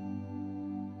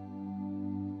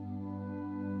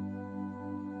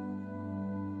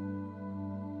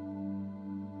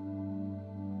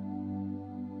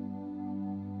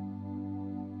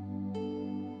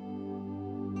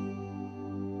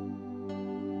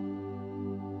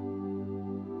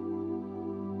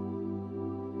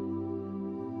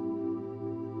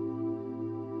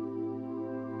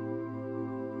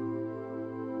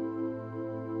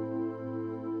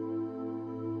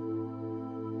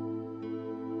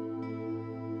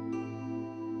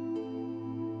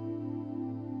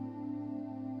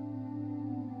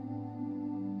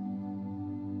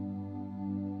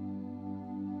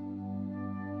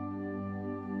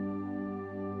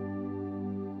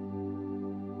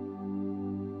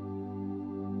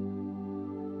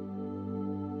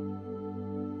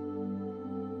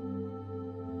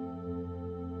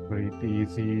 Breathe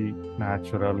easy,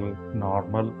 natural,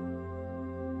 normal.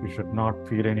 You should not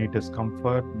feel any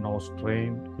discomfort, no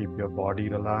strain. Keep your body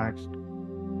relaxed.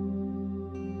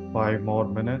 5 more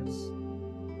minutes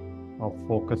of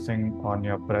focusing on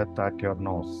your breath at your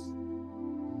nose.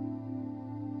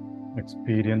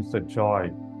 Experience the joy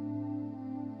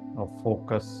of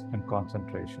focus and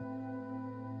concentration.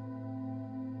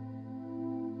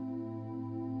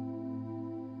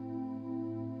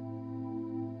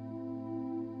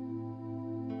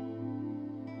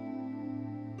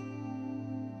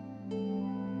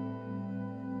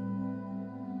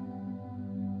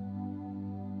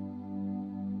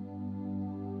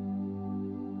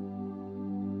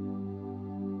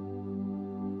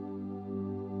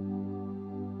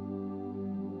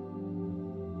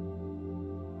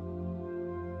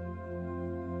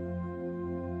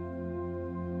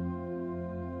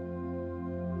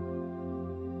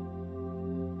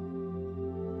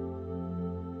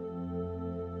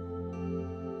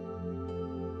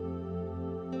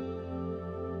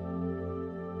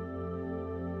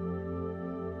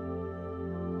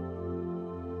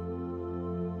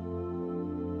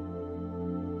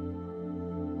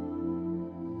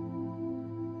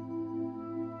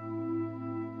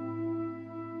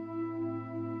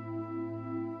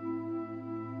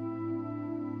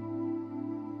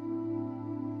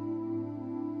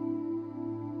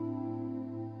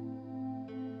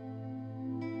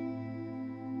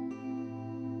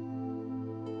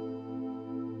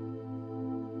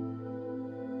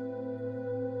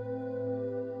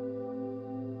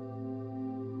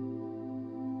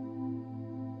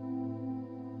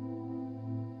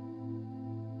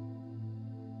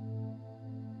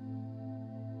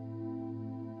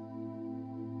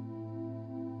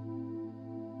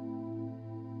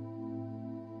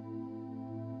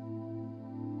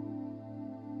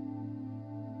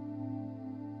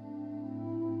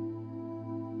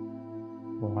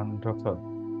 Wonderful.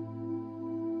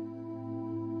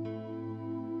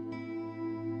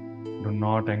 Do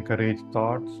not encourage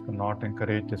thoughts, do not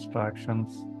encourage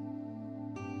distractions.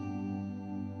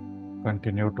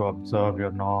 Continue to observe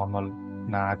your normal,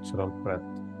 natural breath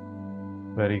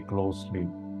very closely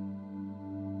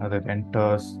as it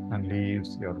enters and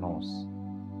leaves your nose.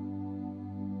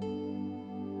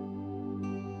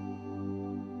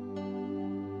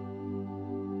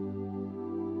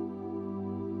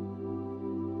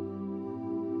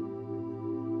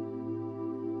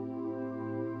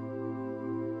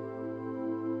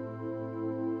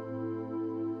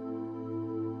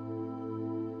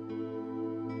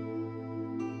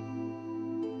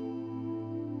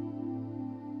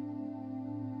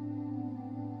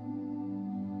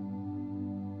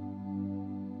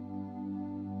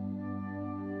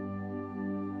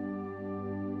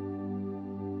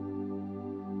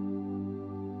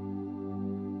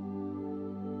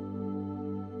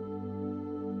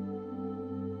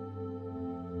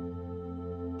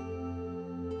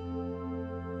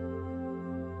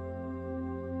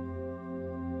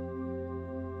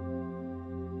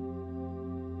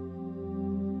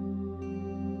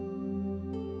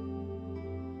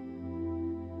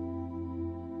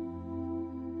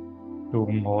 Two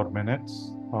more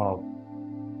minutes of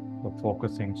the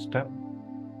focusing step.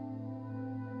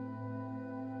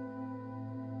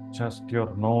 Just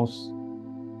your nose,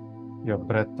 your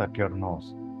breath at your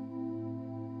nose.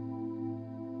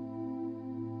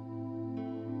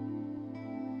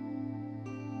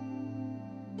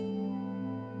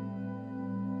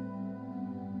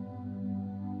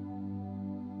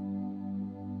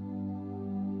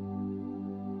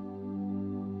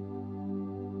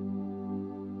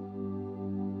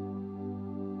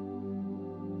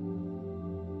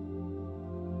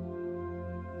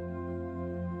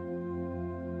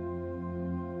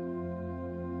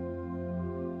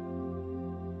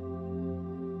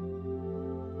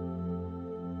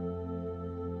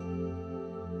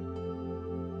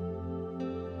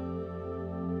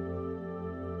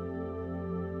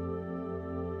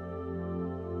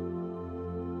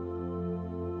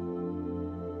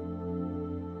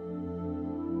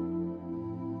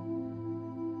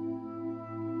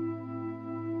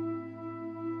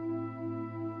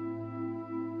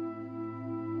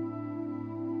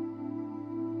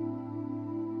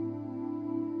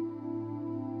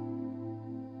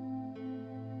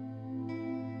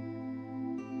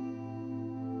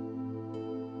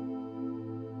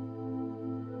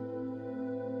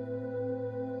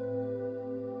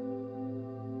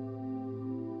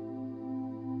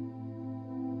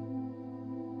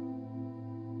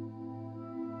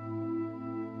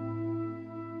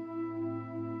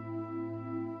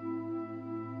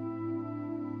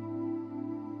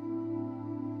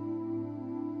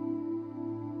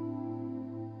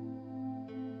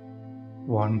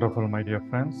 Wonderful, my dear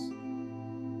friends.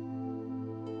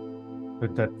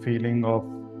 With that feeling of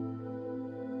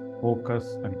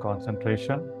focus and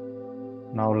concentration,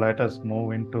 now let us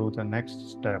move into the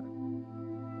next step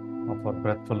of our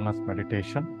breathfulness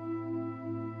meditation.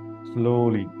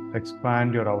 Slowly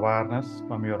expand your awareness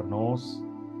from your nose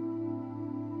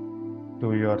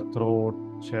to your throat,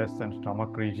 chest, and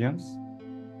stomach regions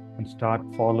and start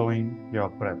following your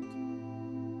breath.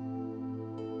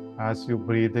 As you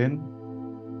breathe in,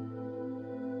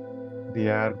 the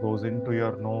air goes into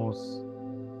your nose,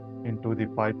 into the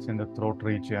pipes in the throat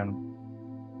region,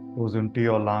 goes into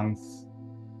your lungs,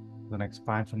 an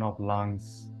expansion of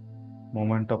lungs,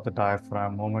 movement of the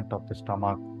diaphragm, movement of the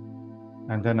stomach.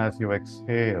 And then as you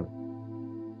exhale,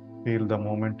 feel the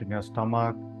movement in your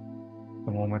stomach,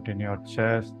 the movement in your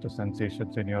chest, the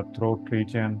sensations in your throat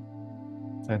region,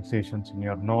 sensations in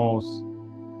your nose,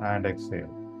 and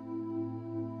exhale.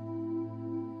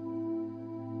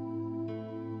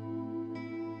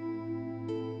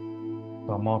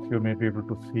 Some of you may be able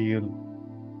to feel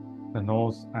the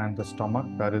nose and the stomach,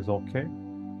 that is okay.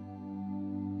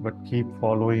 But keep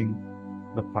following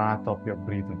the path of your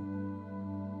breathing.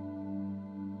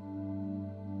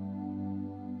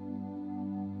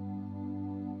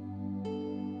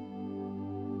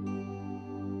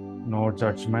 No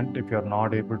judgment. If you're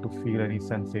not able to feel any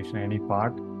sensation, any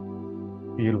part,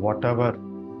 feel whatever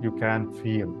you can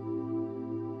feel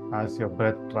as your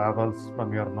breath travels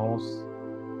from your nose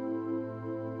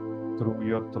through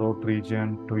your throat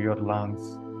region to your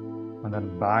lungs, and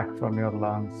then back from your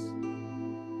lungs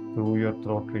through your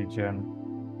throat region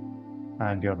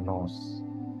and your nose.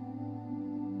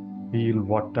 Feel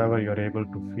whatever you're able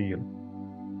to feel,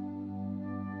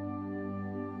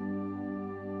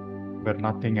 but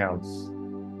nothing else.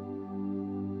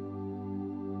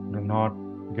 Do not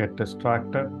get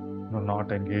distracted. Do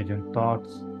not engage in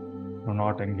thoughts. Do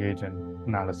not engage in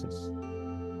analysis.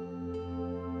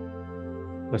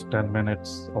 Just 10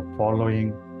 minutes of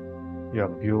following your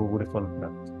beautiful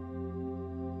breath.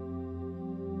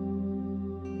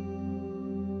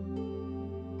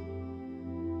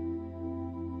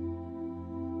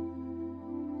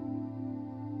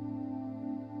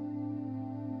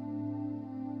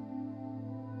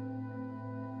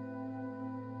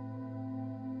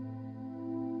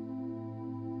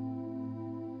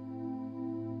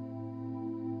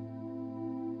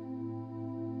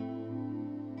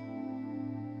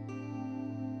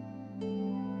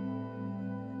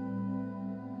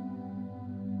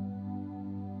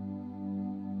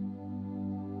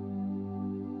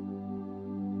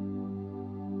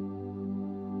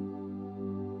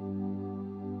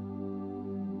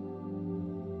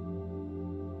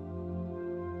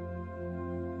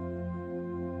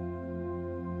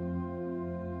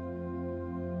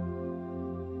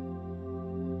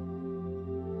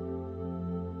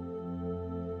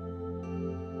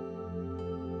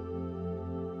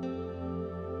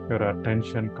 Your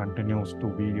attention continues to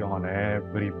be on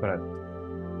every breath.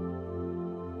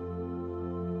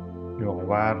 Your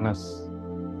awareness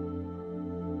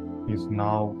is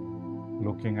now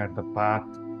looking at the path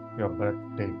your breath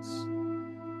takes.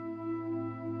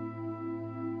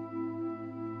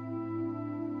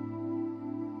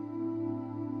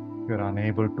 If you're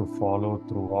unable to follow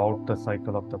throughout the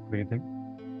cycle of the breathing,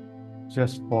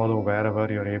 just follow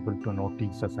wherever you're able to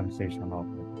notice the sensation of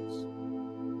breath.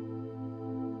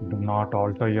 Do not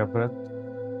alter your breath.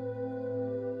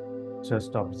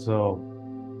 Just observe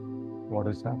what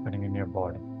is happening in your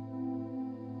body.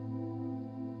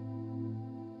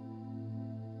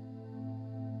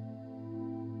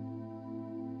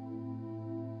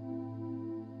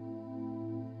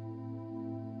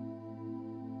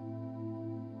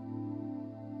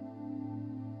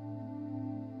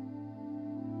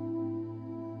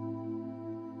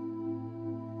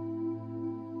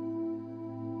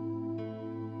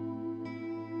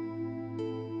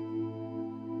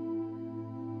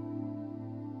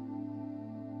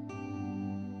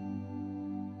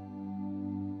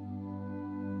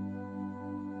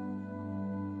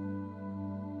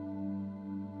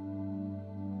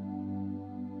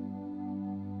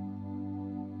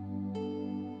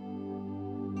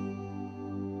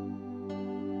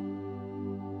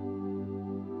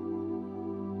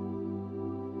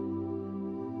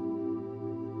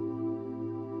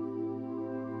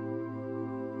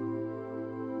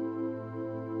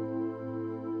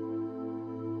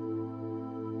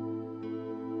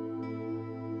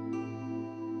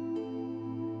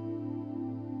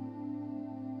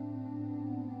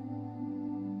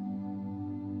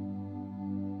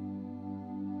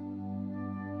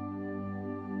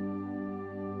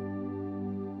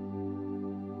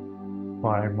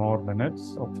 Five more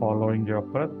minutes of following your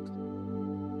breath.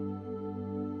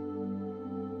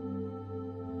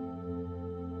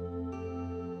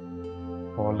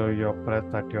 Follow your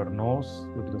breath at your nose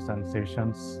with the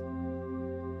sensations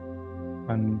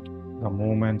and the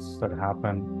movements that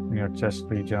happen in your chest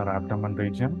region or abdomen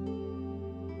region.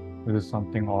 This is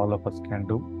something all of us can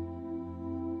do.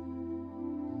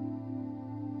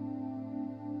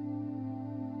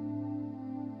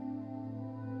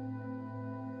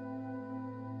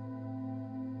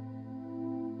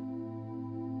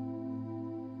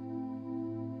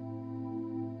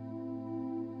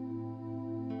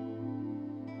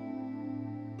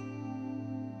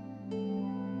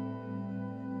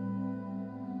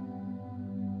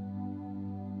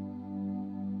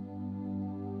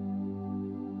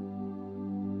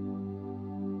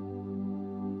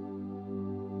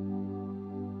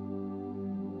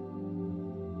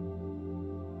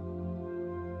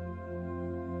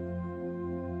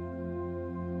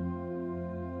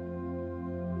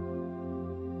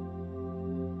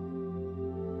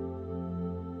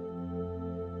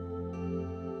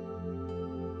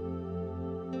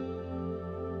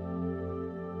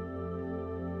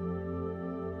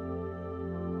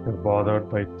 If you're bothered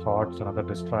by thoughts and other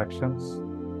distractions,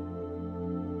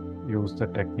 use the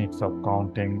techniques of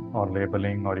counting or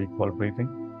labeling or equal breathing.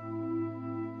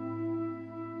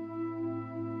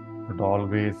 But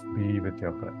always be with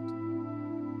your breath.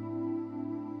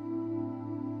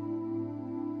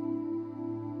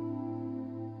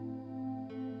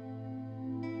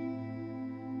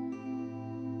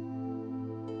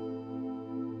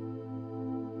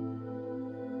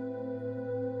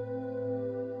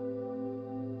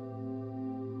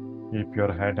 Keep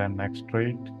your head and neck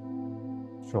straight,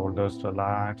 shoulders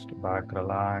relaxed, back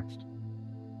relaxed.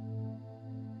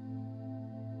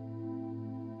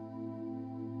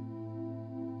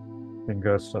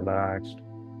 Fingers relaxed.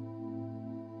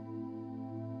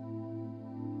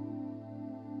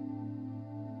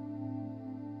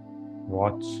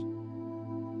 Watch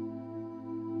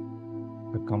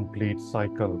the complete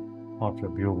cycle of your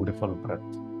beautiful breath.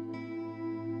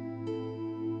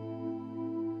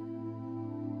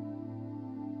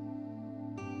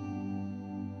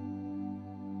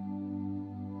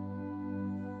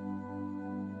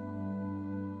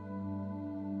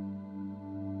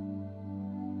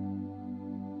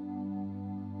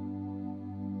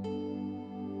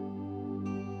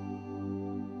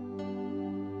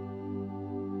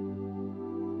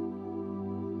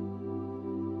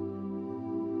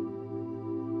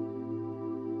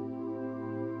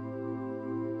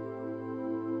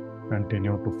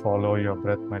 Continue to follow your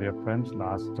breath, my dear friends.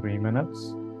 Last 3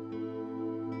 minutes.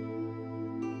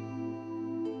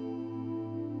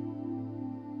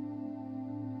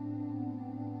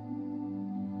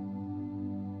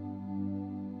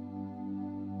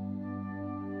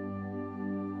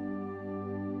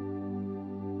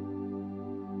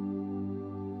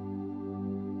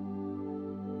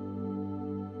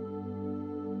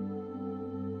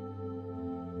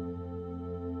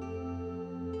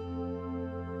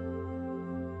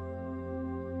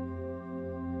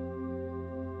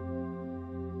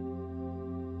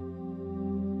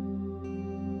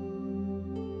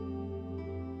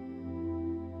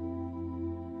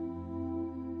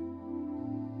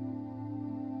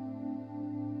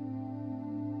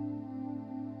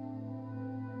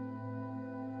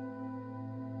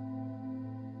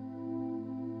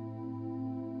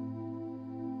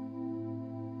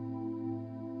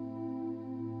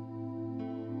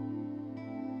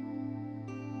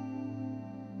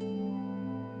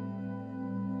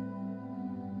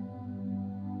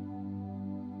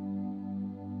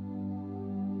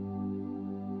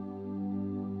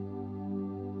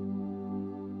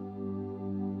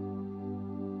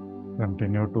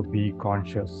 Continue to be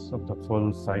conscious of the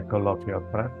full cycle of your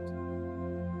breath.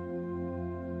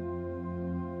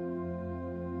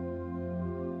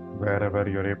 Wherever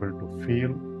you're able to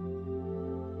feel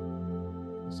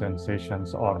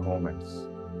sensations or moments.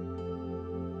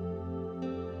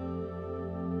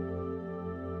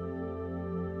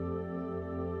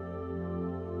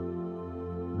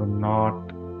 Do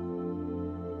not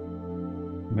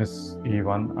miss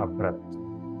even a breath.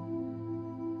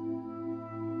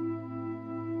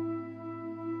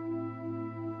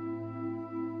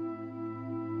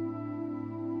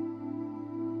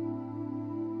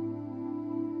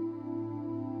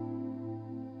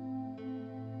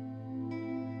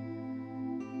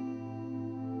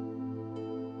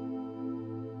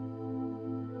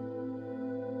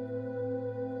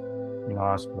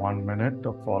 Last 1 minute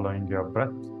of following your breath.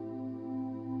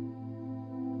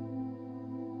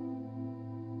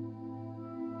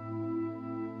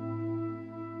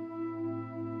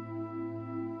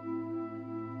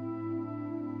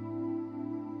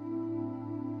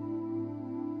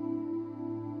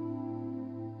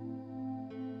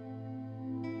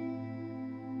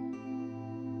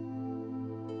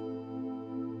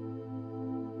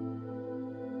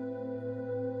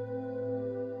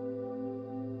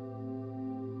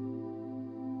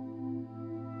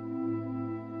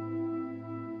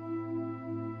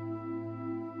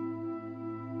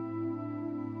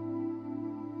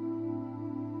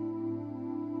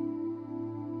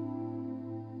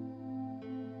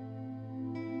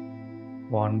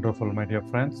 Wonderful, my dear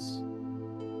friends.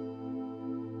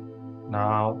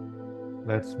 Now,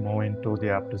 let's move into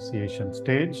the appreciation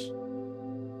stage.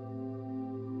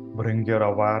 Bring your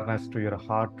awareness to your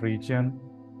heart region.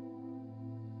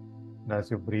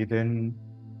 As you breathe in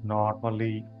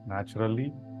normally,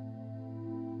 naturally,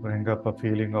 bring up a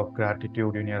feeling of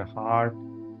gratitude in your heart.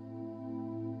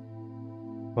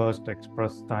 First,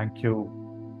 express thank you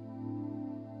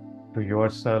to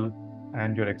yourself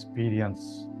and your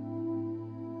experience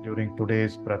during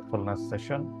today's breathfulness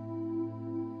session.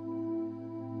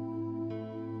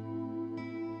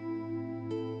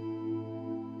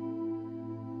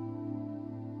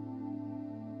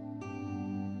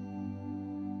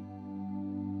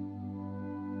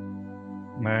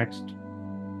 Next,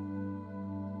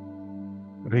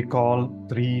 recall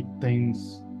 3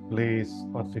 things, place,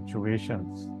 or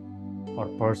situations or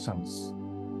persons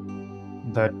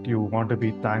that you want to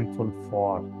be thankful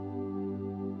for.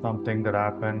 Something that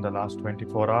happened the last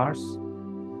 24 hours.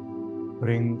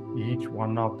 Bring each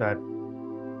one of that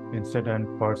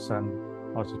incident, person,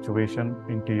 or situation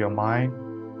into your mind.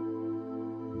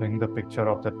 Bring the picture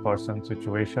of that person,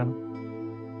 situation,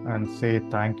 and say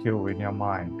thank you in your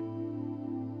mind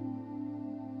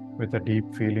with a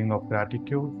deep feeling of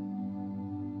gratitude.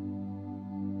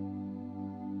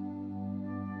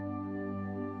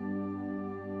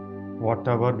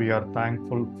 Whatever we are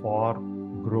thankful for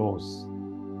grows.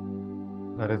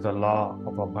 There is a law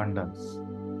of abundance.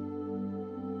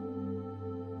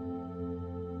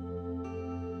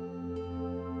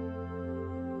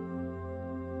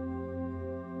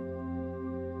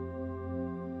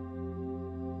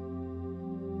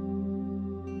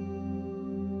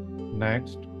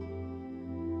 Next,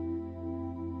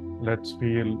 let's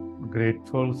feel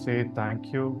grateful. Say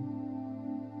thank you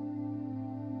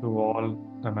to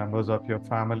all the members of your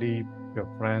family, your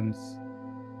friends,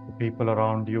 the people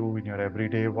around you in your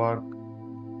everyday work,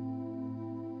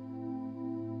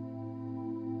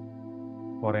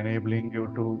 for enabling you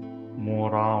to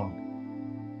move around,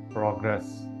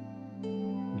 progress,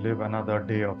 live another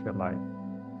day of your life.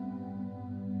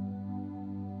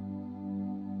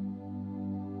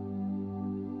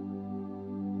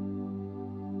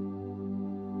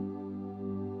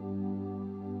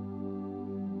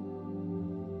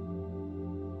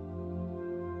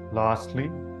 Lastly,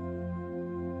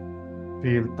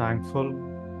 feel thankful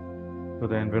to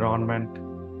the environment,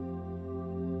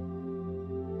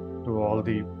 to all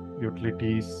the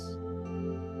utilities,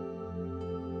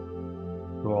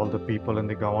 to all the people in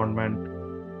the government,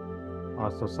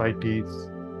 our societies,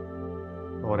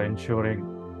 for ensuring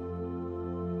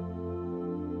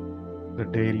the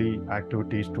daily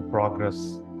activities to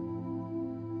progress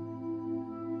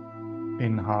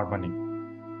in harmony.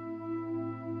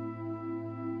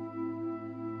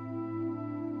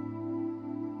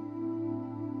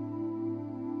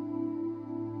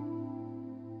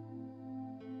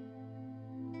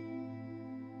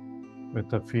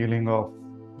 With a feeling of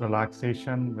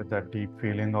relaxation, with that deep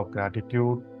feeling of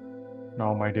gratitude,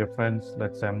 now, my dear friends,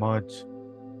 let's emerge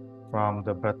from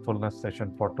the breathfulness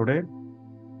session for today.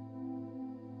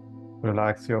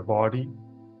 Relax your body,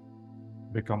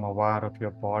 become aware of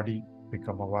your body,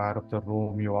 become aware of the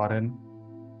room you are in.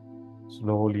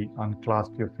 Slowly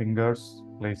unclasp your fingers,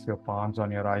 place your palms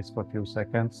on your eyes for a few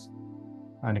seconds,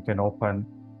 and you can open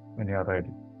when you are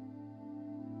ready.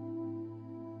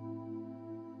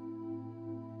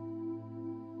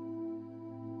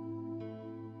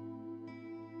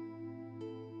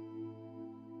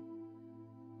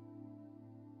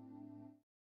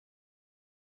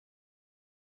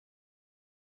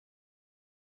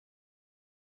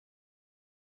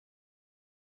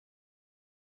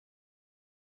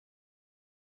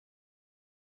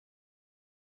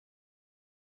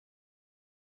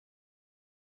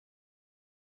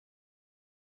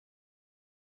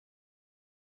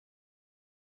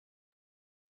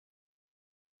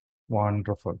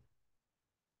 Wonderful.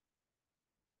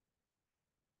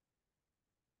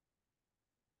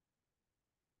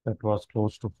 That was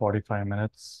close to 45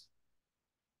 minutes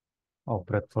of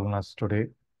breathfulness today.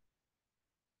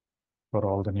 For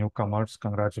all the newcomers,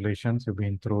 congratulations, you've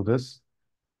been through this.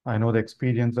 I know the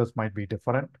experiences might be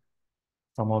different.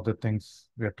 Some of the things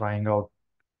we are trying out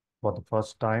for the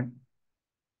first time.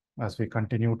 As we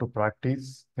continue to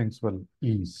practice, things will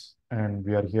ease, and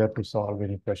we are here to solve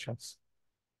any questions.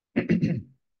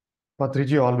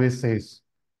 Patriji always says,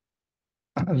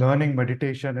 learning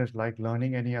meditation is like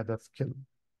learning any other skill.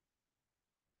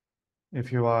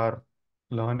 If you are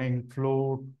learning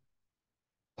flute,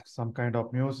 some kind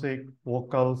of music,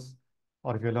 vocals,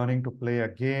 or if you're learning to play a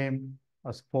game,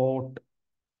 a sport,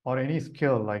 or any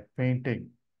skill like painting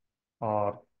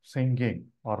or singing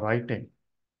or writing,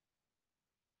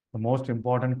 the most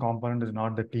important component is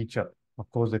not the teacher. Of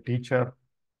course, the teacher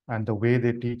and the way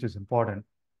they teach is important,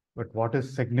 but what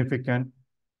is significant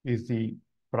is the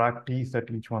practice that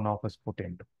each one of us put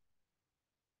into.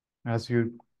 As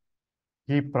you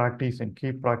keep practicing,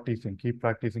 keep practicing, keep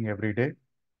practicing every day,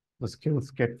 the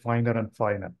skills get finer and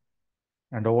finer.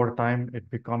 And over time, it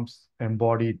becomes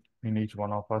embodied in each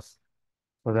one of us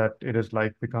so that it is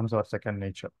like becomes our second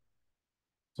nature.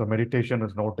 So meditation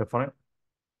is no different.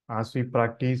 As we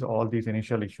practice, all these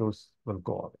initial issues will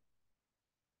go away.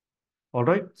 All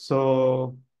right.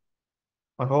 So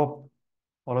I hope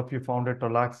all of you found it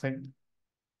relaxing.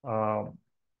 Um,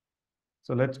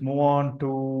 so let's move on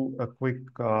to a quick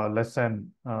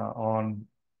lesson on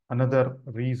another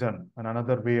reason and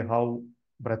another way how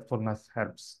breathfulness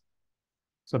helps.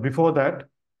 So before that,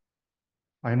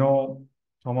 I know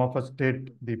some of us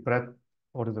did the breath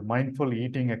or the mindful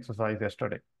eating exercise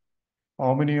yesterday.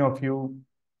 How many of you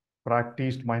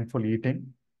practiced mindful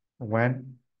eating?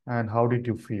 When and how did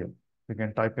you feel? You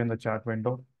can type in the chat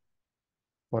window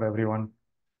for everyone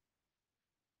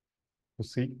to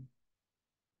see.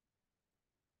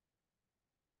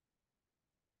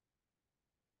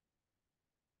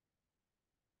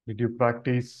 Did you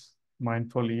practice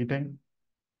mindful eating?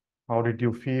 How did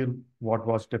you feel? What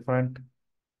was different?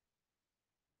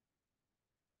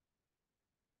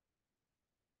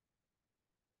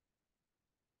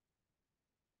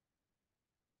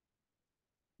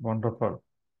 Wonderful.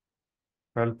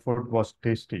 Felt food was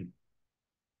tasty.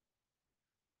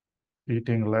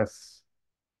 Eating less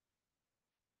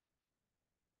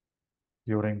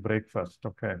during breakfast.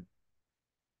 Okay.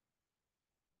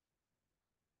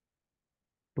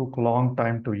 Took long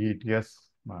time to eat. Yes,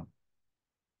 ma'am.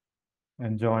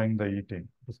 Enjoying the eating.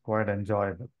 It was quite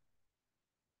enjoyable.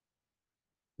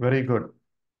 Very good.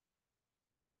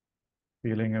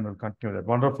 Feeling and will continue that.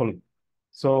 Wonderful.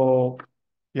 So,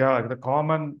 yeah, the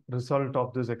common result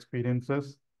of this experience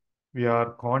is we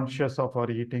are conscious of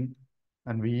our eating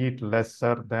and we eat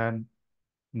lesser than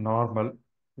normal.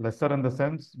 Lesser in the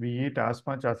sense we eat as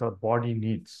much as our body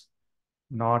needs,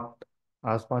 not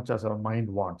as much as our mind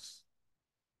wants,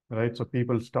 right? So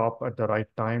people stop at the right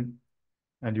time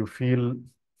and you feel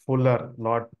fuller a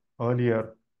lot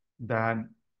earlier than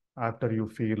after you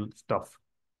feel stuffed.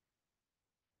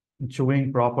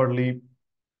 Chewing properly,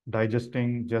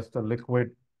 digesting just the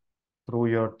liquid through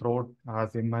your throat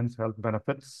has immense health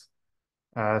benefits,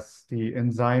 as the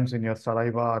enzymes in your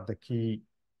saliva are the key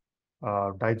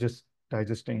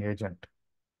digesting agent.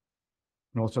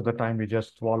 Most of the time, we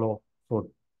just swallow food.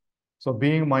 So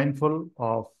being mindful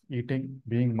of eating,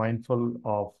 being mindful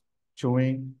of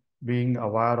chewing, being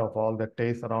aware of all the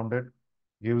taste around it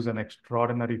gives an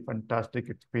extraordinary, fantastic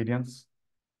experience.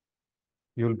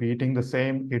 You'll be eating the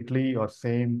same idli or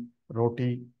same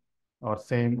roti or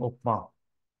same upma,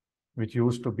 which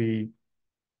used to be,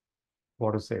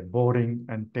 what to say, boring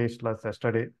and tasteless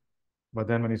yesterday. But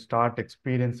then when you start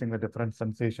experiencing the different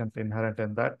sensations inherent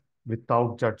in that,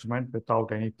 without judgment,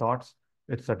 without any thoughts,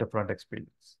 it's a different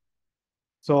experience.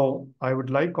 So I would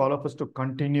like all of us to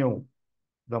continue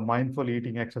the mindful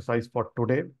eating exercise for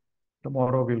today.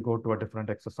 Tomorrow we'll go to a different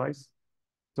exercise.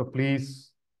 So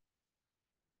please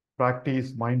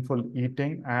practice mindful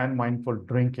eating and mindful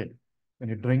drinking. When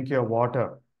you drink your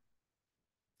water,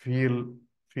 feel,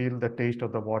 feel the taste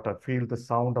of the water, feel the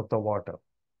sound of the water,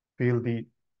 feel the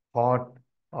hot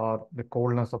or the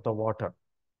coldness of the water,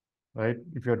 right?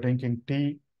 If you're drinking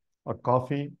tea or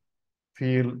coffee,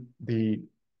 feel the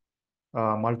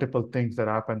multiple things that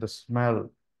happen, the smell,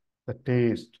 the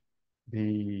taste,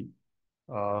 the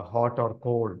hot or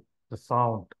cold, the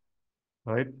sound,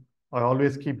 right? I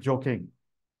always keep joking.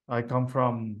 I come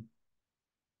from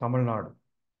Tamil Nadu.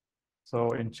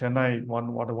 So in Chennai,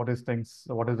 what is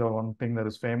the one thing that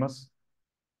is famous?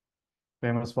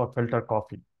 Famous for filter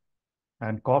coffee.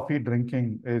 And coffee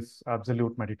drinking is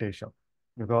absolute meditation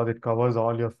because it covers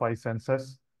all your five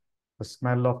senses, the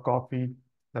smell of coffee,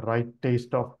 the right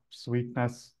taste of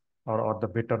sweetness or the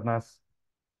bitterness.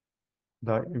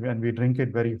 When we drink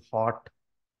it very hot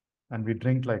and we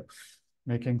drink like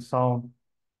making sound,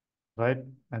 right?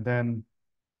 And then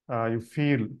you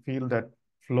feel that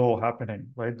flow happening,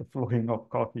 right? The flowing of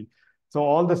coffee. So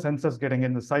all the senses getting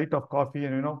in the sight of coffee,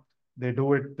 and they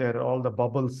do it. There are all the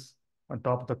bubbles on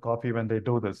top of the coffee when they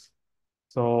do this.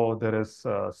 So there is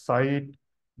sight,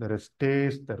 there is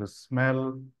taste, there is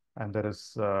smell, and there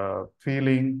is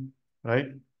feeling, right?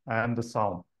 And the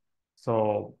sound.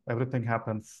 So everything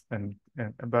happens,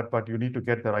 but you need to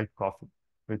get the right coffee,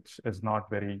 which is not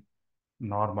very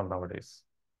normal nowadays.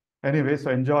 Anyway, so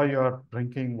enjoy your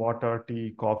drinking water,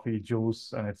 tea, coffee,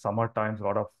 juice, and it's summer times, a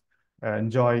lot of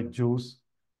enjoy juice,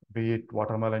 be it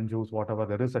watermelon juice, whatever.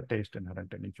 There is a taste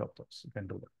inherent in each of those. You can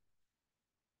do that.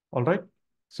 All right.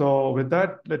 So with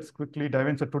that, let's quickly dive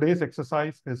in. So today's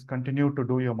exercise is continue to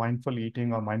do your mindful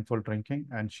eating or mindful drinking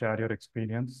and share your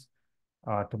experience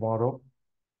tomorrow.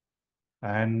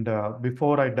 And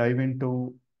before I dive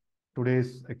into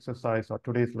today's exercise or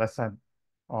today's lesson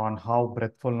on how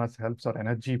breathfulness helps our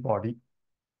energy body,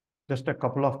 just a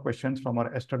couple of questions from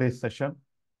our yesterday's session.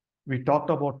 We talked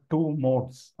about two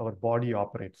modes our body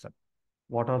operates in.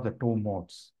 What are the two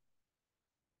modes?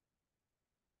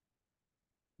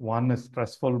 One is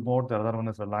stressful mode, the other one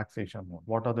is relaxation mode.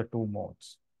 What are the two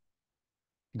modes?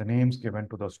 The names given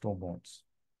to those two modes.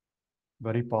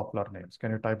 Very popular names.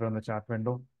 Can you type it in the chat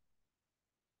window?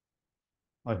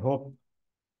 I hope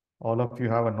all of you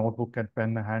have a notebook and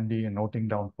pen handy and noting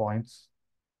down points,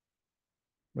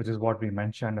 which is what we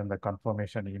mentioned in the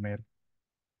confirmation email.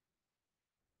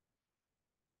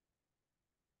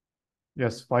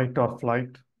 Yes, fight or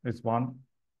flight is one.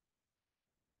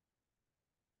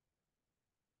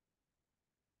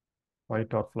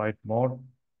 Fight or flight mode.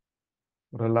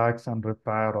 Relax and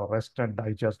repair or rest and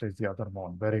digest is the other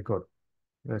mode. Very good.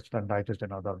 Rest and digest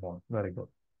another mode. Very good.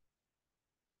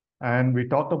 And we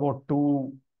talked about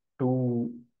two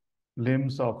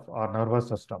limbs of our nervous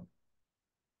system.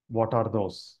 What are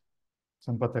those?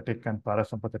 Sympathetic and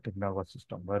parasympathetic nervous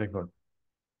system. Very good.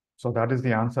 So that is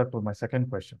the answer to my second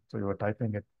question. So you were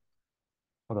typing it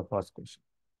for the first question.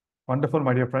 Wonderful,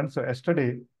 my dear friends. So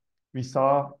yesterday we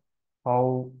saw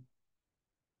how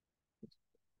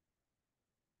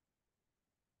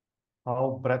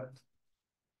how breath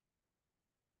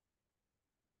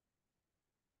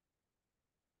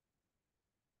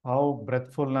how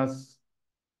breathfulness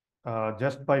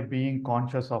just by being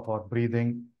conscious of our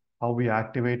breathing, how we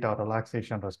activate our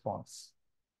relaxation response,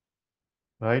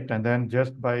 right? And then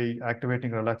just by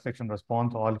activating relaxation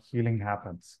response, all healing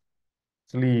happens.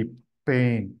 Sleep,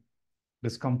 pain,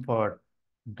 discomfort,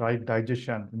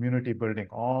 digestion, immunity building,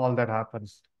 all that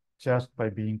happens just by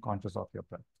being conscious of your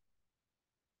breath.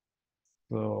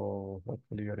 So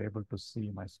hopefully you're able to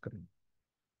see my screen.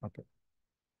 Okay.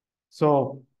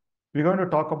 So we're going to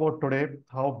talk about today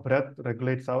how breath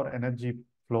regulates our energy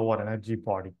flow or energy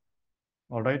body.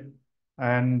 All right.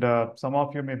 And some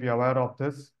of you may be aware of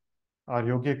this. Our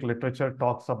yogic literature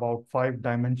talks about 5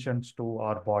 dimensions to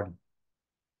our body.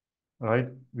 Right?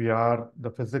 We are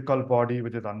the physical body,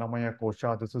 which is Annamaya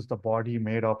Kosha. This is the body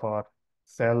made of our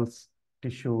cells,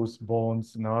 tissues,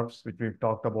 bones, nerves, which we've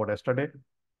talked about yesterday.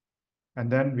 And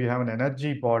then we have an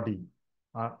energy body,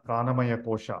 Pranamaya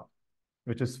Kosha,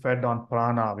 which is fed on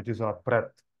prana, which is our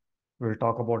breath. We'll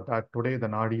talk about that today, the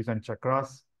nadis and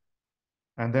chakras.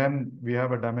 And then we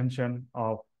have a dimension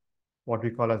of what we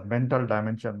call as mental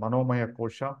dimension, Manomaya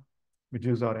Kosha, which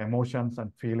is our emotions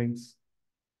and feelings,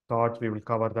 thoughts. We will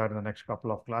cover that in the next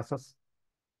couple of classes.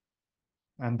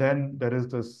 And then there is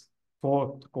this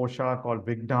fourth kosha called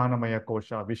Vijnanamaya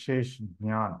Kosha, Vishesh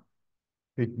Jnana,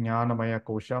 Vijnanamaya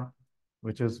Kosha,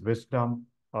 which is wisdom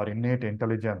or innate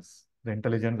intelligence, the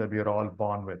intelligence that we are all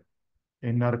born with,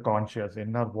 inner conscious,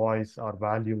 inner voice, our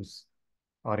values,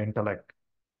 our intellect.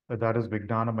 So that is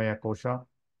Vijnanamaya Kosha.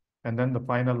 And then the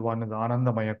final one is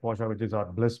Anandamaya Kosha, which is our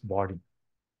bliss body.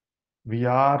 We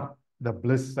are the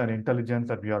bliss and intelligence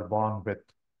that we are born with.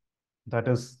 That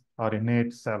is our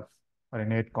innate self, our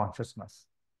innate consciousness.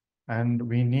 And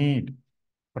we need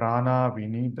prana, we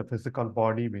need the physical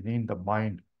body, we need the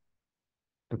mind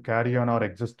to carry on our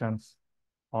existence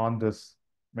on this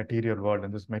material world,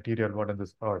 in this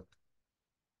earth.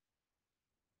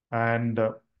 And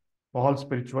all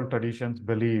spiritual traditions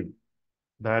believe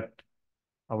that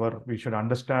we should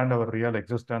understand our real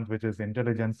existence, which is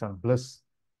intelligence and bliss.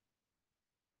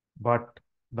 But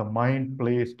the mind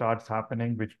play starts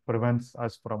happening, which prevents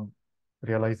us from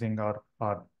realizing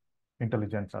our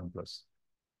intelligence and bliss.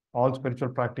 All spiritual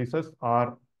practices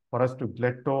are for us to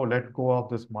let go of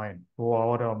this mind, go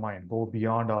over our mind, go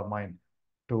beyond our mind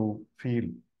to feel,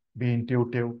 be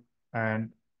intuitive and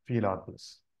feel our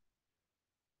bliss.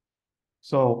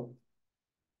 So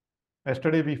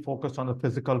yesterday we focused on the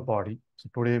physical body. So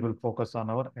today we'll focus on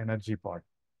our energy body.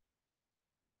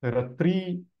 There are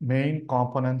 3 main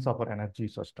components of our energy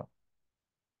system.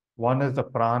 One is the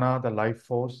prana, the life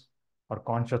force, or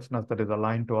consciousness that is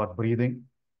aligned to our breathing.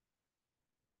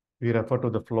 We refer to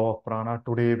the flow of prana.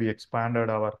 Today, we expanded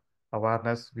our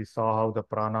awareness. We saw how the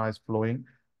prana is flowing.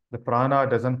 The prana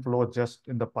doesn't flow just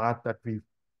in the path that we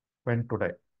went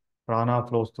today. Prana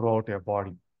flows throughout your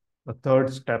body. The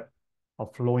third step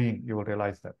of flowing, you will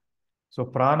realize that. So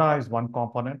prana is one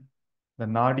component. The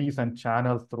nadis and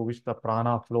channels through which the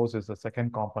prana flows is the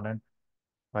second component,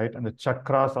 right? And the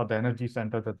chakras are the energy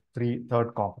centers, the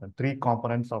third component, three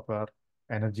components of our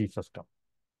energy system.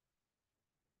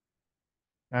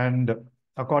 And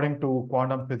according to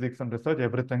quantum physics and research,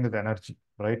 everything is energy,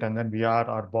 right? And then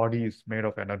our body is made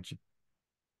of energy.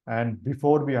 And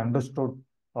before we understood,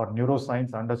 or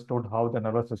neuroscience understood how the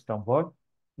nervous system worked,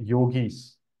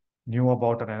 yogis knew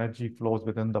about our energy flows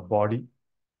within the body.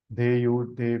 They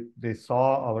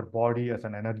saw our body as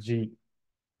an energy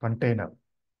container.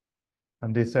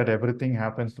 And they said everything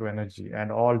happens through energy,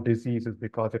 and all disease is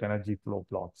because it energy flow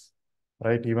blocks,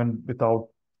 right? Even without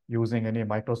using any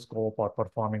microscope or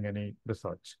performing any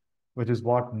research, which is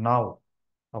what now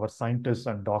our scientists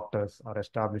and doctors are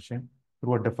establishing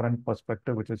through a different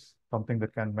perspective, which is something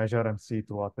that can measure and see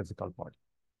through our physical body.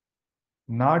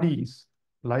 Nadis,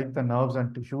 like the nerves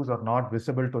and tissues, are not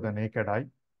visible to the naked eye.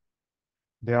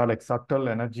 They are like subtle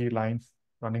energy lines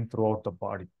running throughout the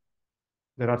body.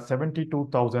 There are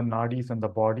 72,000 nadis in the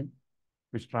body,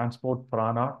 which transport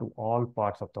prana to all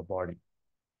parts of the body.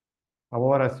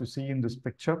 However, as you see in this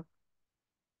picture,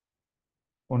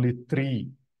 only three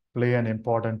play an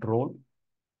important role: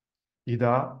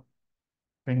 Ida,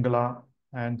 Pingala,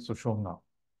 and Sushumna.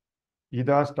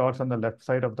 Ida starts on the left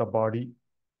side of the body,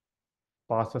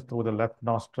 passes through the left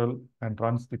nostril, and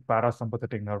runs the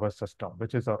parasympathetic nervous system,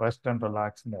 which is a rest and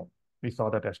relax mode. We saw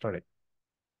that yesterday.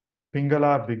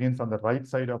 Pingala begins on the right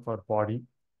side of our body,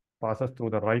 passes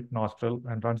through the right nostril,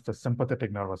 and runs the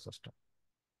sympathetic nervous system,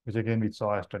 which again we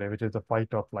saw yesterday, which is the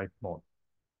fight or flight mode.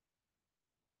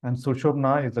 And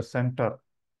Sushumna is the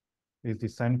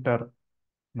center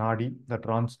nadi that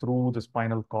runs through the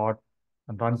spinal cord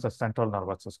and runs the central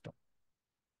nervous system.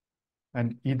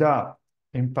 And Ida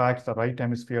impacts the right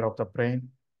hemisphere of the brain.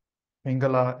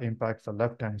 Pingala impacts the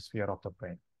left hemisphere of the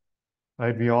brain.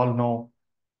 Right? We all know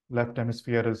left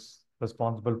hemisphere is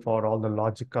responsible for all the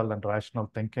logical and rational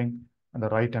thinking, and the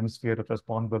right hemisphere is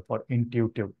responsible for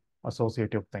intuitive,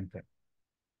 associative thinking.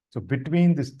 So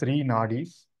between these three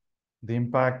nadis, they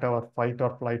impact our fight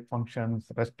or flight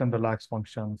functions, rest and relax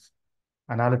functions,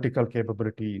 analytical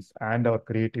capabilities, and our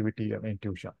creativity and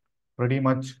intuition. Pretty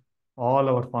much all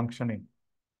our functioning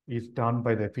is done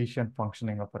by the efficient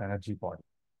functioning of our energy body.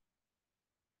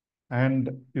 And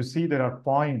you see there are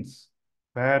points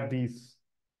where these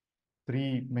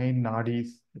three main nadis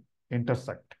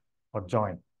intersect or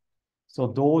join. So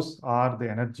those are the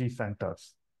energy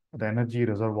centers, the energy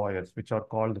reservoirs, which are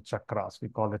called the chakras. We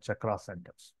call the chakra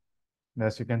centers. And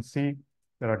as you can see,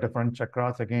 there are different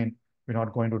chakras. Again, we're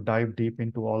not going to dive deep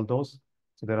into all those.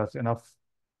 So there is enough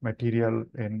material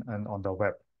on the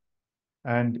web.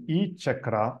 And each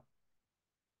chakra,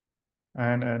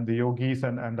 and the yogis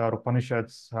and our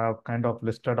Upanishads have kind of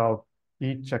listed out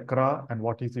each chakra and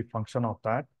what is the function of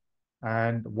that,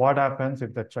 and what happens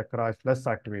if the chakra is less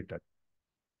activated.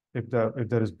 If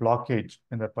there is blockage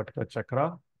in that particular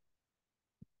chakra,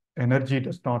 energy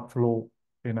does not flow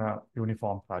in a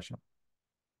uniform fashion.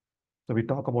 So we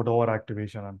talk about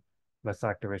overactivation and less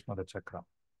activation of the chakra.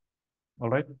 All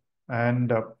right.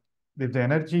 And if the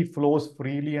energy flows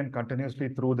freely and continuously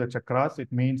through the chakras,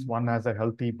 it means one has a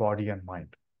healthy body and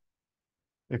mind.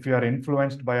 If you are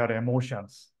influenced by our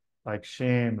emotions, like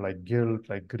shame, like guilt,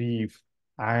 like grief,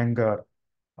 anger,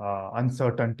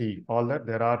 uncertainty, all that,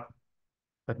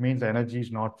 that means the energy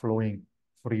is not flowing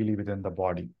freely within the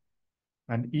body.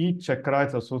 And each chakra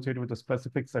is associated with a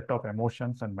specific set of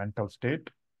emotions and mental state.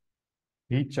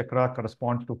 Each chakra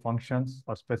corresponds to functions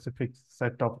or specific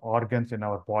set of organs in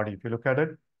our body. If you look at it,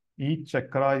 each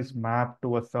chakra is mapped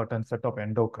to a certain set of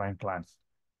endocrine glands.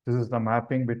 This is the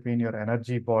mapping between your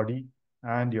energy body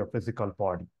and your physical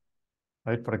body.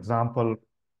 Right? For example,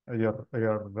 your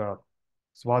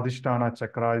Swadhisthana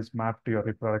chakra is mapped to your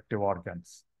reproductive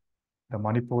organs. The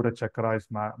Manipura chakra is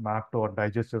mapped to our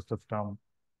digestive system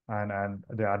and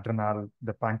the adrenal,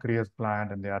 the pancreas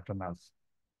gland and the adrenals.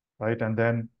 Right? And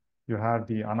then you have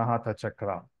the Anahata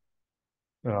chakra,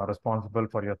 responsible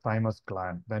for your thymus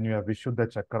gland. Then you have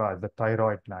Vishuddha chakra, the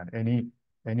thyroid gland.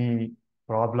 Any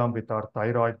problem with our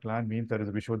thyroid gland means there is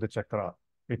a Vishuddha chakra.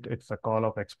 It's a call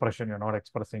of expression. You're not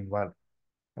expressing well,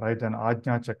 right? Then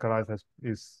Ajna chakra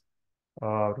is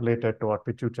related to our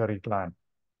pituitary gland.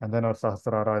 And then our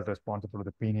Sahasrara is responsible for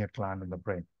the pineal gland in the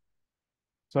brain.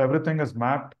 So everything is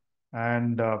mapped,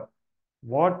 and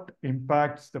what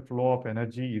impacts the flow of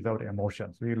energy is our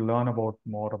emotions. We'll learn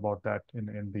more about that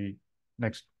in the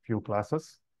next few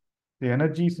classes. The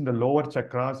energies in the lower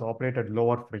chakras operate at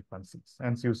lower frequencies.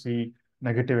 Hence, you see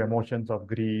negative emotions of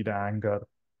greed, anger,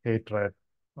 hatred,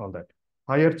 all that.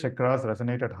 Higher chakras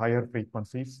resonate at higher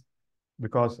frequencies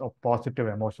because of positive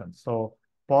emotions. So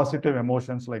Positive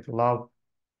emotions like love,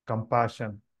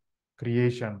 compassion,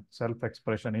 creation,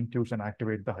 self-expression, intuition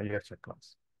activate the higher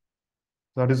chakras.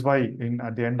 That is why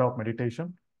at the end of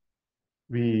meditation,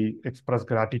 we express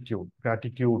gratitude,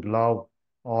 love,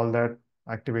 all that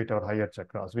activate our higher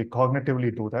chakras. We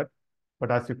cognitively do that.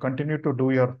 But as you continue to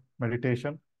do your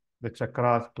meditation, the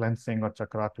chakras cleansing or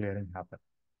chakra clearing happen.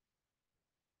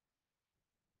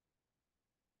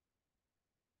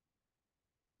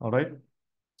 All right.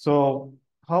 So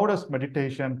how does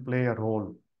meditation play a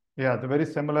role? Yeah, the very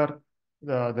similar.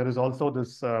 There is also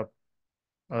this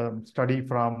study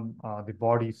from the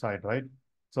body side, right?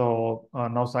 So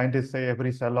now scientists say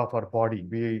every cell of our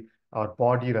body, our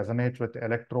body resonates with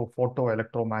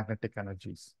electromagnetic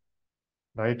energies,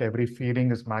 right? Every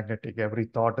feeling is magnetic, every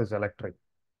thought is electric,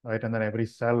 right? And then every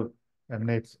cell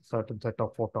emanates certain set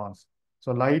of photons.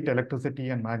 So light, electricity,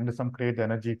 and magnetism create the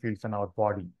energy fields in our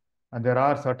body. And there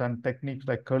are certain techniques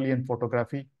like Kirlian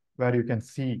photography where you can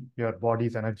see your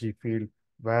body's energy field,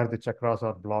 where the chakras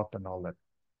are blocked and all that.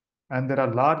 And there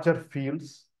are larger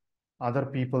fields, other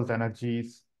people's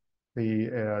energies,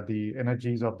 the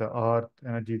energies of the earth,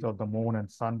 energies of the moon and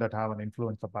sun that have an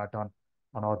influence or pattern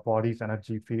on our body's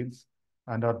energy fields.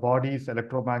 And our body's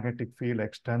electromagnetic field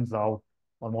extends out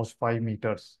almost 5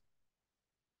 meters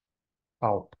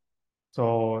out.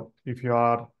 So if you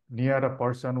are near a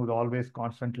person who's always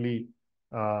constantly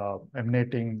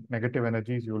emanating negative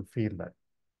energies, you will feel that.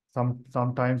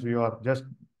 Sometimes you are just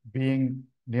being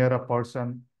near a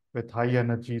person with high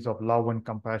energies of love and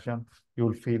compassion,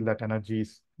 you'll feel that energy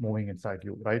is moving inside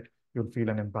you, right? You'll feel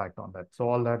an impact on that. So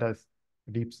all that has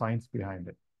deep science behind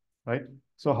it, right?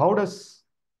 So how does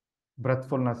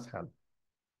breathfulness help?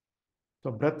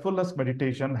 So breathfulness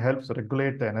meditation helps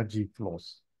regulate the energy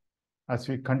flows. As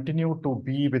we continue to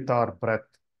be with our breath,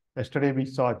 yesterday we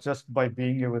saw just by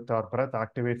being with our breath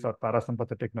activates our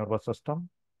parasympathetic nervous system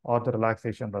or the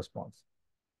relaxation response.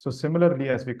 So similarly,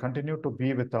 as we continue to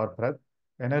be with our breath,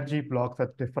 energy blocks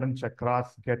at different chakras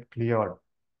get cleared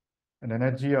and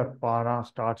energy or prana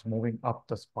starts moving up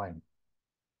the spine.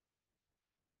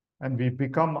 And we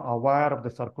become aware of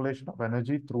the circulation of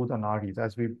energy through the nadis.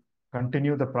 As we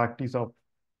continue the practice of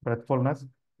breathfulness,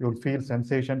 you'll feel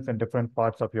sensations in different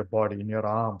parts of your body, in your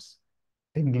arms,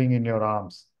 tingling in your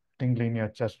arms, tingling in your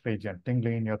chest region,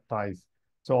 tingling in your thighs.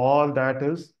 So all that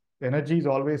is, energy is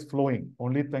always flowing.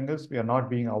 Only thing is we are not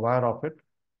being aware of it.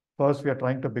 First, we are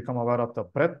trying to become aware of the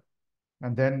breath,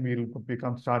 and then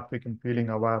we'll start feeling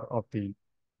aware of the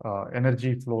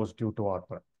energy flows due to our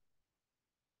breath.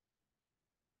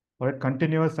 Right?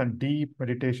 Continuous and deep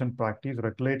meditation practice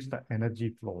regulates the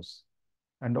energy flows.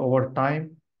 And over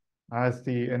time, as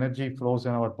the energy flows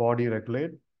in our body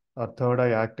regulate, our third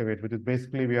eye activate, which is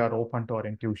basically we are open to our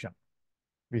intuition.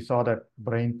 We saw that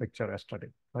brain picture yesterday,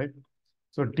 right?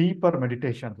 So deeper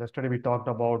meditations, yesterday we talked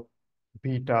about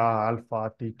beta,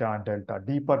 alpha, theta, and delta.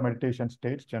 Deeper meditation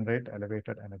states generate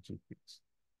elevated energy fields.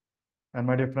 And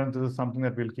my dear friends, this is something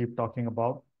that we'll keep talking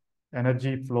about.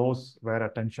 Energy flows where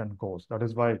attention goes. That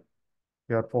is why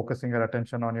you are focusing your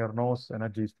attention on your nose,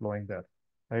 energy is flowing there,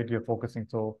 right? You're focusing.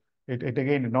 So it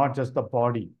again, not just the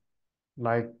body,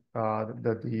 like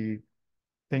the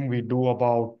thing we do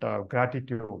about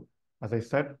gratitude. As I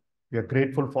said, we are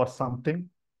grateful for something.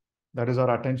 That is,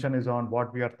 our attention is on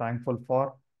what we are thankful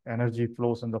for. Energy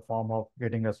flows in the form of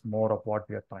getting us more of what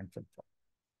we are thankful for.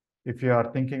 If you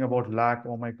are thinking about lack,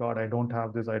 oh my God, I don't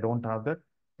have this, I don't have that,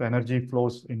 the energy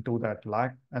flows into that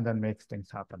lack and then makes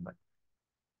things happen. Like,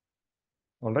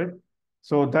 all right.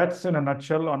 So that's in a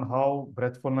nutshell on how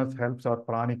breathfulness helps our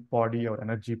pranic body, our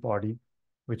energy body,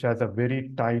 which has a very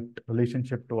tight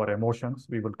relationship to our emotions.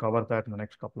 We will cover that in the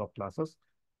next couple of classes.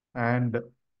 And if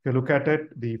you look at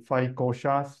it, the 5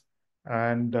 koshas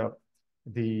and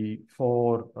the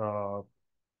 4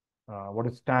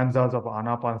 stanzas of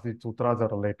Anapanasati Sutras are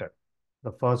related.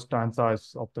 The first stanza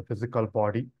is of the physical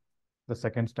body. The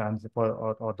second stanza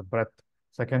or the breath.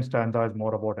 Second stanza is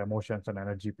more about emotions and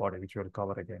energy body, which we'll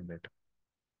cover again later.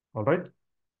 All right.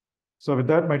 So with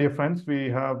that, my dear friends, we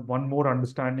have one more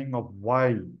understanding of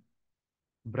why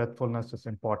breathfulness is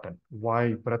important,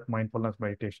 why breath mindfulness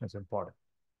meditation is important,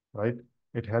 right?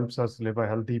 It helps us live a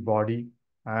healthy body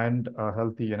and a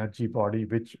healthy energy body,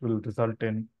 which will result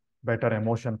in better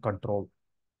emotion control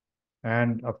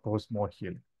and, of course, more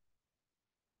healing.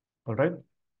 All right.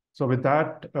 So with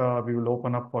that, we will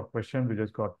open up for questions. We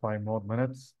just got 5 more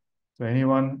minutes. So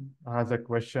anyone has a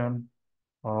question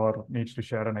or needs to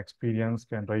share an experience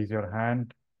can raise your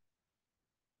hand.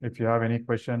 If you have any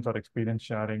questions or experience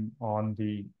sharing on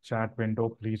the chat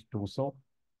window, please do so.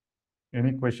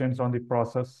 Any questions on the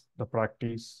process, the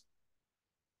practice?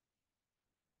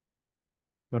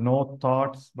 So no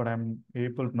thoughts, but I'm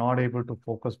not able to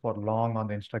focus for long on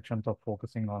the instructions of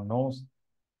focusing on nose.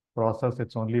 Process,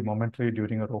 it's only momentary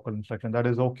during a local instruction. That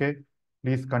is okay.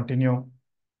 Please continue.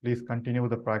 Please continue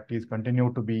the practice.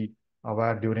 Continue to be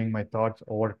aware during my thoughts.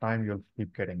 Over time, you'll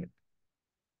keep getting it.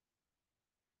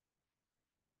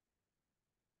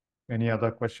 Any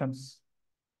other questions?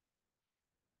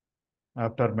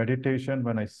 After meditation,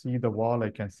 when I see the wall, I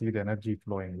can see the energy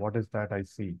flowing. What is that I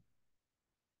see?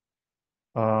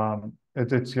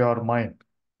 It's your mind.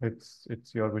 It's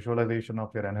your visualization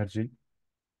of your energy.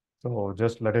 So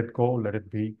just let it go, let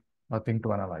it be, nothing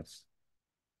to analyze.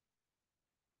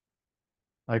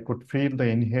 I could feel the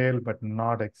inhale, but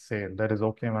not exhale. That is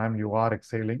okay, ma'am. You are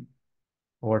exhaling.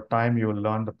 Over time, you will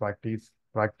learn the practice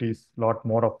a lot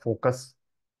more of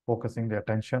focusing the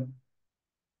attention.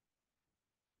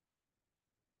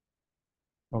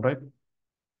 All right.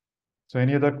 So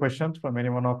any other questions from any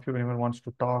one of you? Anyone wants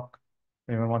to talk?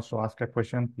 Anyone wants to ask a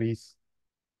question? Please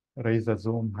raise the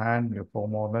Zoom hand. You have 4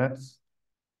 more minutes.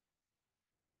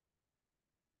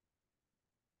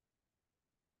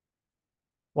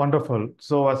 Wonderful.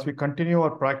 So as we continue our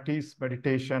practice,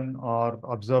 meditation or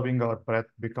observing our breath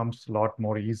becomes a lot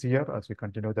more easier as we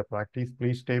continue the practice.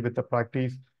 Please stay with the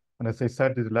practice. And as I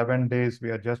said, these 11 days,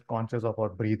 we are just conscious of our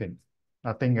breathing,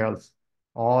 nothing else.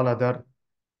 All other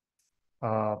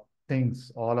uh,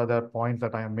 things, all other points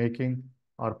that I am making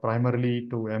are primarily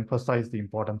to emphasize the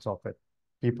importance of it,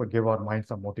 give our mind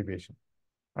some motivation.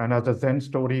 And as the Zen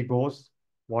story goes,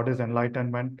 what is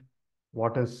enlightenment?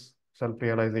 What is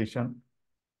self-realization?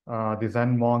 The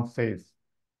Zen monk says,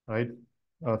 right?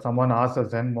 Someone asks a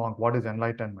Zen monk, what is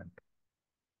enlightenment?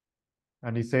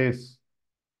 And he says,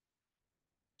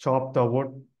 chop the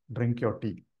wood, drink your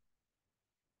tea.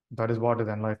 That is what is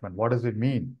enlightenment. What does it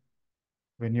mean?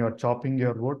 When you are chopping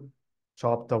your wood,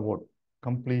 chop the wood.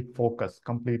 Complete focus,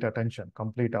 complete attention,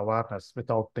 complete awareness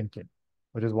without thinking,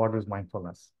 which is what is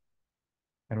mindfulness.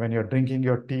 And when you're drinking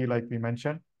your tea, like we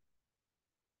mentioned,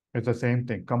 it's the same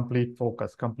thing, complete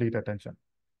focus, complete attention.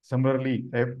 Similarly,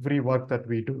 every work that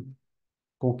we do,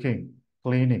 cooking,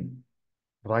 cleaning,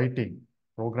 writing,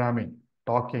 programming,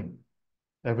 talking,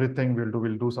 everything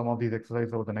we'll do some of these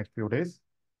exercises over the next few days.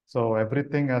 So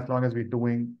everything, as long as we're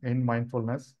doing in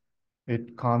mindfulness,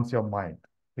 it calms your mind.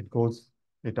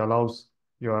 It allows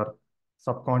your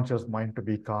subconscious mind to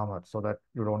be calmer so that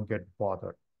you don't get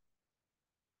bothered.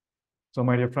 So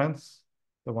my dear friends,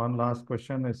 the one last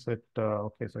question is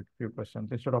okay, so a few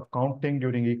questions. Instead of counting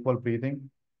during equal breathing,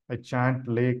 I chant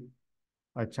lake,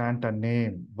 I chant a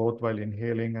name both while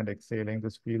inhaling and exhaling.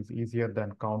 This feels easier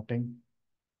than counting.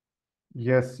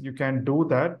 Yes, you can do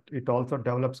that. It also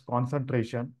develops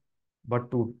concentration,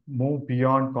 but to move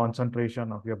beyond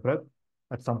concentration of your breath,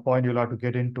 at some point you'll have to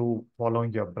get into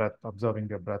following your breath, observing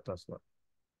your breath as well.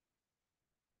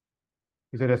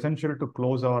 Is it essential to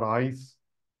close our eyes?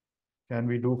 Can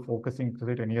we do focusing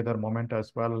at any other moment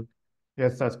as well?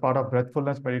 Yes, as part of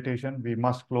breathfulness meditation, we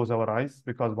must close our eyes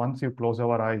because once you close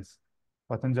our eyes,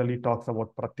 Patanjali talks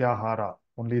about pratyahara.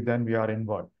 Only then we are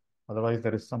inward. Otherwise,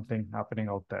 there is something happening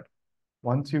out there.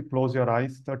 Once you close your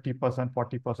eyes, 30%,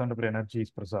 40% of your energy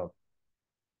is preserved.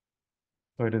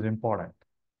 So it is important.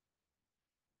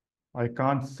 I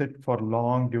can't sit for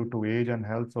long due to age and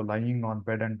health, so lying on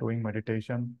bed and doing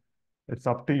meditation, it's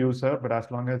up to you, sir, but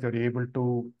as long as you're able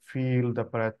to feel the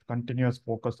breath, continuous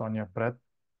focus on your breath,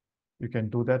 you can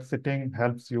do that. Sitting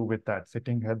helps you with that.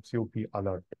 Sitting helps you be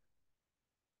alert.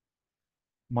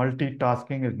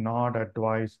 Multitasking is not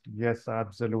advised. Yes,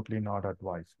 absolutely not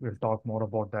advised. We'll talk more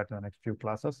about that in the next few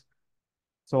classes.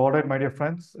 So, all right, my dear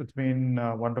friends, it's been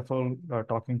wonderful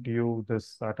talking to you this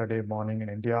Saturday morning in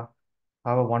India.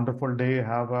 Have a wonderful day.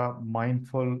 Have a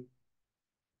mindful,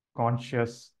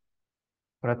 conscious,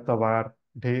 breath-aware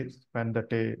day. Spend the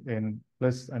day in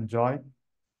bliss and joy.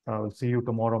 I will see you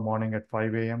tomorrow morning at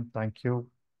 5 a.m. Thank you.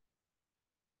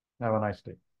 Have a nice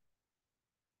day.